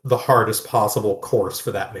through the hardest possible course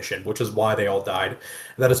for that mission, which is why they all died.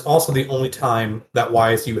 That is also the only time that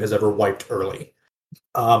YSU has ever wiped early.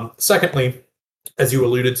 Secondly, as you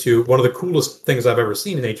alluded to, one of the coolest things I've ever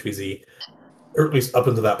seen in HVZ, or at least up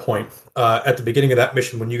until that point, at the beginning of that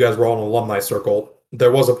mission, when you guys were all in an alumni circle,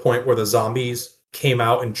 there was a point where the zombies came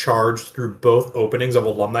out and charged through both openings of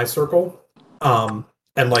alumni circle. I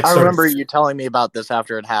remember you telling me about this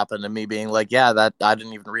after it happened, and me being like, "Yeah, that I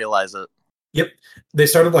didn't even realize it." Yep, they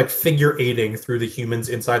started figure eighting through the humans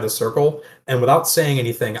inside the circle, and without saying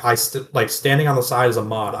anything, I standing on the side as a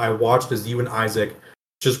mod, I watched as you and Isaac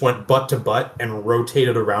just went butt to butt and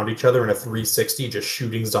rotated around each other in a 360, just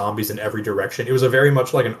shooting zombies in every direction. It was a very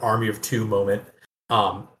much like an Army of Two moment,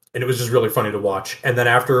 and it was just really funny to watch. And then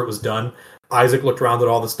after it was done, Isaac looked around at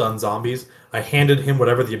all the stunned zombies. I handed him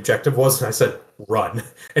whatever the objective was, and I said, "Run!"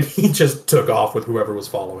 And he just took off with whoever was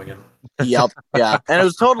following him. Yep, yeah, and it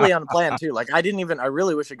was totally unplanned too. I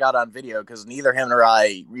really wish it got on video because neither him nor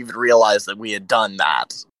I even realized that we had done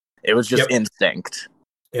that. It was just instinct.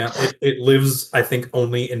 Yeah, it lives, I think,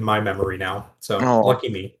 only in my memory now. So lucky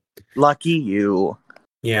me. Lucky you.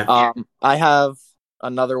 Yeah. I have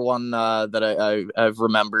another one that I've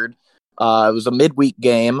remembered. It was a midweek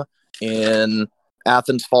game in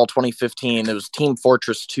Athens Fall 2015. It was Team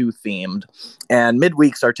Fortress 2 themed. And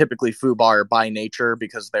midweeks are typically FUBAR by nature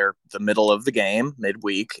because they're the middle of the game,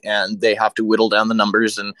 midweek, and they have to whittle down the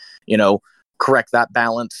numbers and, correct that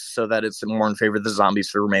balance so that it's more in favor of the zombies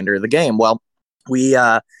for the remainder of the game. Well, we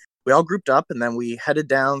all grouped up, and then we headed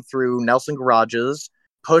down through Nelson Garages,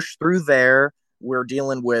 pushed through there. We're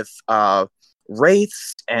dealing with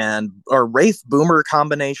Wraiths Wraith Boomer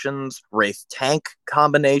combinations, Wraith Tank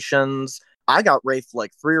combinations. I got Wraith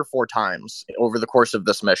 3 or 4 times over the course of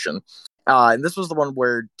this mission. And this was the one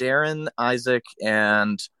where Darren, Isaac,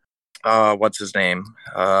 and what's his name?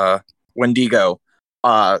 Wendigo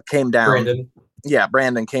came down. Brandon. Yeah,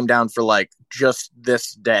 Brandon came down for just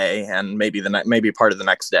this day and maybe part of the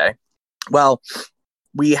next day. Well,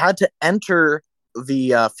 we had to enter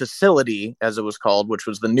the facility, as it was called, which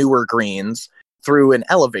was the Newer Greens, through an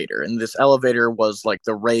elevator. And this elevator was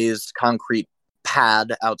the raised concrete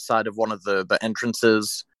pad outside of one of the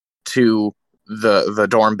entrances to the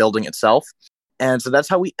dorm building itself. And so that's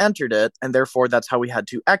how we entered it, and therefore that's how we had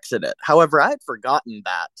to exit it. However, I had forgotten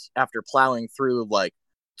that after plowing through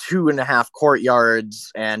 2.5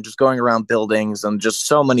 courtyards and just going around buildings and just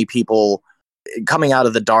so many people coming out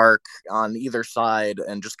of the dark on either side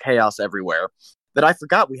and just chaos everywhere, that I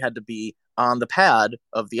forgot we had to be on the pad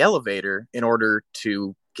of the elevator in order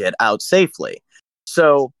to get out safely.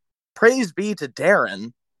 So praise be to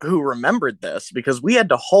Darren, who remembered this, because we had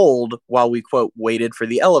to hold while we, quote, waited for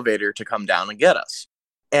the elevator to come down and get us.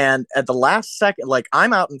 And at the last second,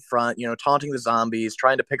 I'm out in front, taunting the zombies,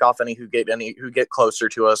 trying to pick off any who get closer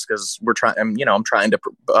to us because we're trying. I'm trying to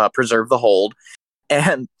preserve the hold.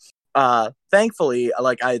 And thankfully,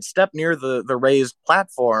 I had stepped near the raised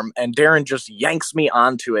platform, and Darren just yanks me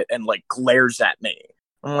onto it and glares at me.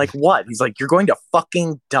 I'm like, "What?" He's like, "You're going to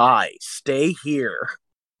fucking die. Stay here."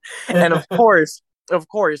 And of course,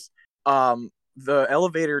 the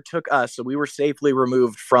elevator took us, so we were safely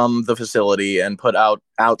removed from the facility and put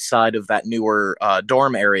outside of that newer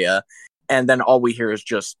dorm area. And then all we hear is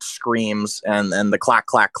just screams and the clack,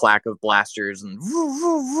 clack, clack of blasters and woo,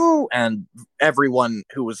 woo, woo, and everyone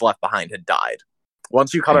who was left behind had died.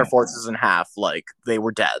 Once you cut our forces in half, they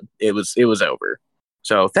were dead. It was over.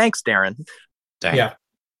 So thanks, Darren. Dang. Yeah.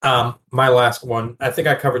 My last one, I think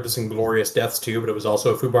I covered this in Glorious Deaths too, but it was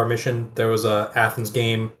also a FUBAR mission. There was a Athens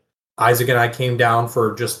game. Isaac and I came down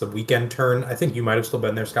for just the weekend turn. I think you might have still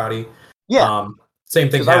been there, Scotty. Yeah. Same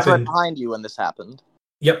thing happened. I was right behind you when this happened.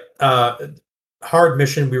 Yep. Hard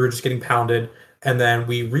mission. We were just getting pounded. And then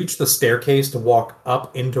we reached the staircase to walk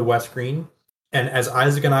up into West Green. And as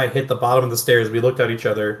Isaac and I hit the bottom of the stairs, we looked at each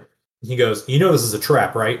other. He goes, "You know this is a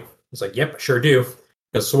trap, right?" I was like, "Yep, sure do."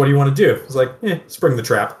 He goes, "So what do you want to do?" I was like, spring the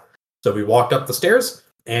trap. So we walked up the stairs.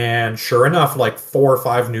 And sure enough, 4 or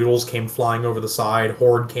 5 noodles came flying over the side.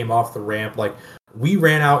 Horde came off the ramp. We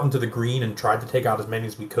ran out into the green and tried to take out as many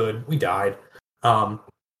as we could. We died. I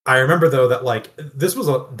remember though that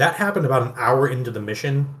that happened about an hour into the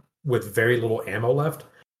mission with very little ammo left.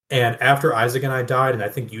 And after Isaac and I died, and I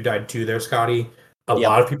think you died too there, Scotty, a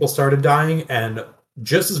lot of people started dying. And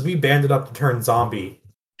just as we banded up to turn zombie,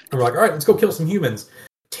 and we're like, "All right, let's go kill some humans,"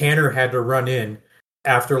 Tanner had to run in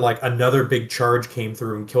after another big charge came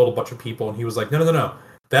through and killed a bunch of people, and he was like, no,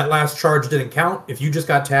 that last charge didn't count. If you just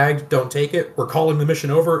got tagged, don't take it. We're calling the mission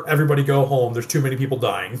over. Everybody go home. There's too many people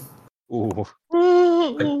dying. Ooh.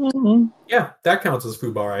 Yeah, that counts as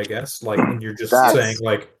FUBAR, I guess. Like when you're just saying,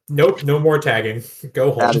 like, nope, no more tagging.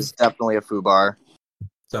 Go home. That is definitely a FUBAR.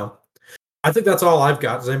 So, I think that's all I've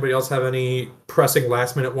got. Does anybody else have any pressing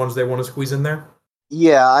last-minute ones they want to squeeze in there?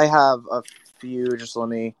 Yeah, I have a few. Just let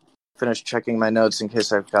me finish checking my notes in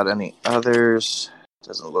case I've got any others.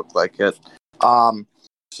 Doesn't look like it.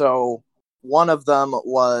 So one of them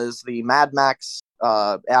was the Mad Max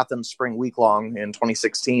Athens Spring Week-Long in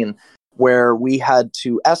 2016, where we had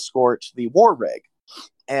to escort the war rig.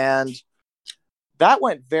 And that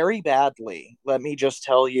went very badly, let me just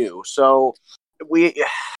tell you. So we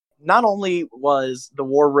not only was the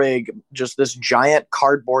war rig just this giant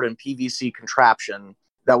cardboard and PVC contraption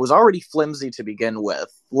that was already flimsy to begin with,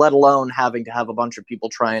 let alone having to have a bunch of people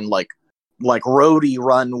try and like roadie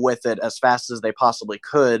run with it as fast as they possibly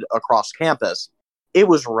could across campus. It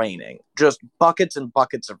was raining, just buckets and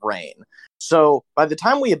buckets of rain. So by the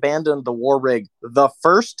time we abandoned the war rig the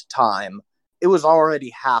first time, it was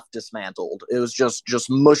already half dismantled. It was just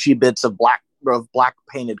mushy bits of black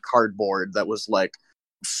painted cardboard that was like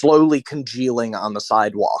slowly congealing on the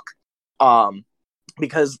sidewalk.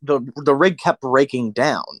 Because the rig kept breaking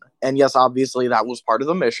down. And yes, obviously that was part of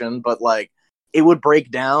the mission, but like it would break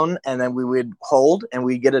down and then we would hold and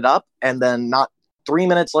we'd get it up, and then not 3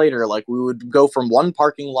 minutes later, like we would go from one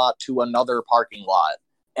parking lot to another parking lot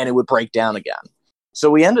and it would break down again. So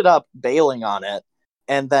we ended up bailing on it.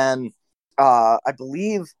 And then I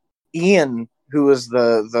believe Ian, who was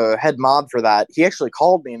the head mod for that, he actually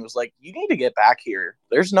called me and was like, you need to get back here.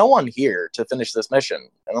 There's no one here to finish this mission.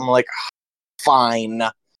 And I'm like, fine.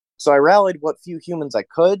 So I rallied what few humans I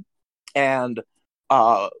could, and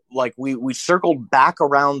we circled back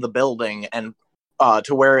around the building and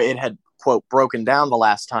to where it had, quote, broken down the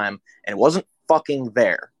last time, and it wasn't fucking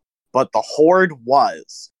there, but the horde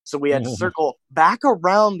was. So we had to circle back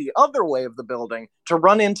around the other way of the building to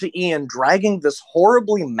run into Ian dragging this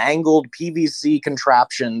horribly mangled PVC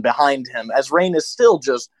contraption behind him as rain is still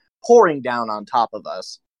just pouring down on top of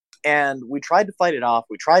us. And we tried to fight it off.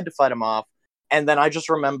 We tried to fight him off. And then I just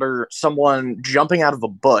remember someone jumping out of a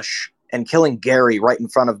bush and killing Gary right in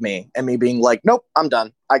front of me, and me being like, nope, I'm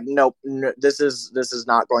done. Nope, this is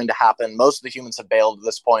not going to happen. Most of the humans have bailed at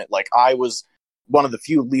this point. Like, I was one of the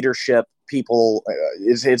few leadership people.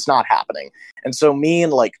 It's not happening. And so me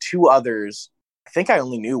and like two others, I think I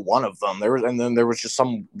only knew one of them. And then there was just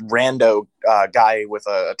some rando guy with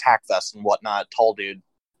a attack vest and whatnot, tall dude.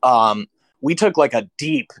 We took like a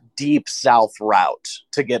deep south route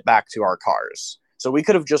to get back to our cars. So we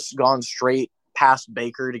could have just gone straight past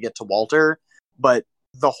Baker to get to Walter, but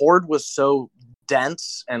the horde was so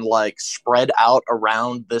dense and like spread out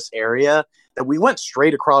around this area that we went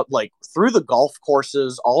straight across, like through the golf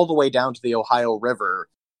courses all the way down to the Ohio River,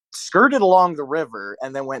 skirted along the river,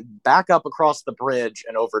 and then went back up across the bridge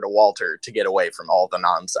and over to Walter to get away from all the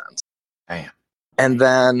nonsense. Damn. And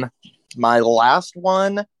then my last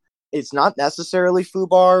one, it's not necessarily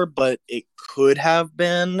FUBAR, but it could have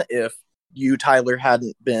been if you, Tyler,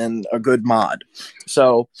 hadn't been a good mod.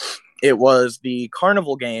 So it was the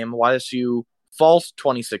Carnival game, YSU Fall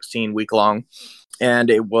 2016 week-long, and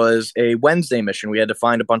it was a Wednesday mission. We had to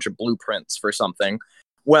find a bunch of blueprints for something.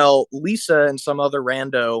 Well, Lisa and some other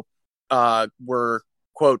rando were,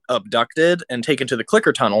 quote, abducted and taken to the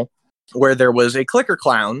clicker tunnel, where there was a clicker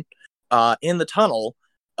clown in the tunnel.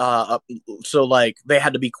 So, like, they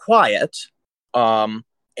had to be quiet,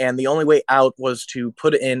 and the only way out was to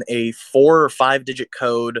put in a 4 or 5 digit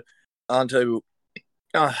code onto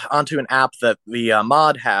an app that the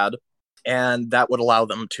mod had, and that would allow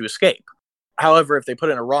them to escape. However, if they put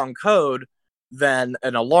in a wrong code, then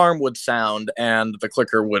an alarm would sound and the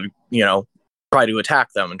clicker would, try to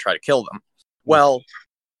attack them and try to kill them. Well,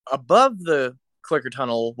 above the clicker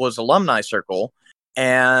tunnel was Alumni Circle,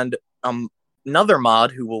 and another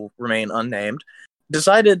mod, who will remain unnamed,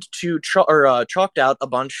 decided to chalked out a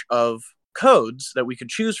bunch of codes that we could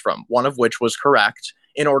choose from, one of which was correct,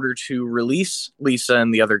 in order to release Lisa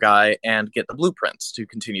and the other guy and get the blueprints to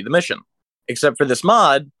continue the mission. Except for this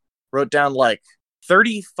mod wrote down like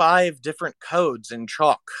 35 different codes in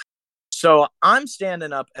chalk. So I'm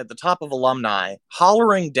standing up at the top of Alumni,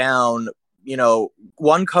 hollering down,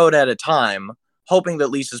 one code at a time, hoping that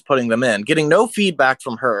Lisa's putting them in, getting no feedback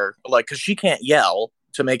from her, like, because she can't yell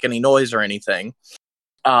to make any noise or anything.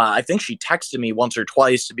 I think she texted me once or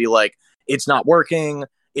twice to be like, it's not working,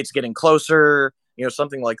 it's getting closer,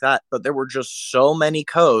 something like that. But there were just so many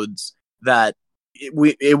codes that it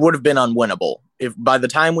would have been unwinnable. if by the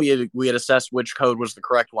time we had assessed which code was the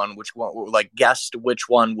correct one, which one, like guessed which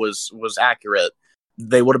one was accurate,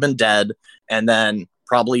 they would have been dead, and then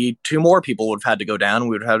probably 2 more people would have had to go down.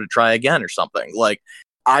 We would have to try again or something. Like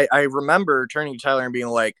I remember turning to Tyler and being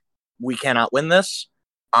like, "We cannot win this.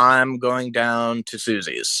 I'm going down to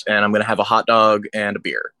Susie's and I'm going to have a hot dog and a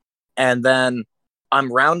beer." And then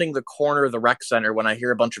I'm rounding the corner of the rec center when I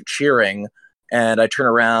hear a bunch of cheering, and I turn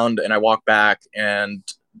around and I walk back, and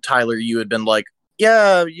Tyler, you had been like,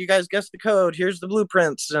 "Yeah, you guys guessed the code. Here's the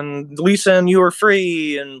blueprints, and Lisa and you are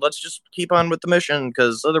free, and let's just keep on with the mission,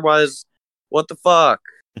 because otherwise, what the fuck?"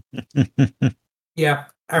 Yeah,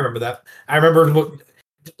 I remember that. I remember,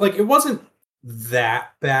 like, it wasn't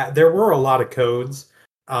that bad. There were a lot of codes,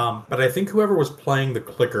 but I think whoever was playing the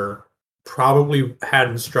clicker probably had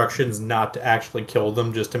instructions not to actually kill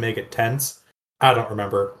them, just to make it tense. I don't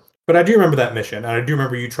remember. But I do remember that mission, and I do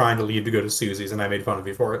remember you trying to leave to go to Susie's, and I made fun of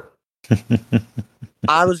you for it.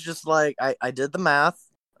 I was just like, I did the math.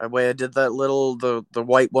 I did that little, the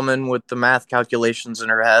white woman with the math calculations in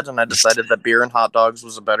her head, and I decided that beer and hot dogs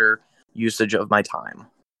was a better usage of my time.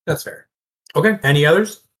 That's fair. Okay, any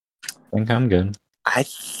others? I think I'm good. I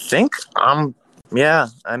think yeah,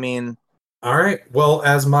 I mean... All right, well,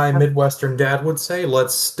 as my Midwestern dad would say,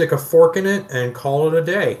 let's stick a fork in it and call it a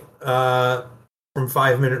day. From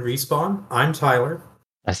 5 Minute Respawn, I'm Tyler.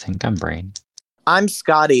 I think I'm Brain. I'm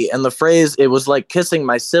Scotty, and the phrase, "it was like kissing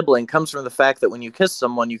my sibling," comes from the fact that when you kiss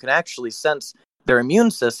someone, you can actually sense their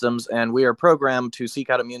immune systems, and we are programmed to seek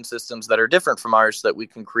out immune systems that are different from ours so that we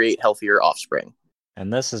can create healthier offspring.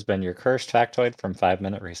 And this has been your cursed factoid from 5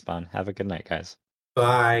 Minute Respawn. Have a good night, guys.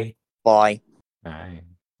 Bye. Bye. Bye.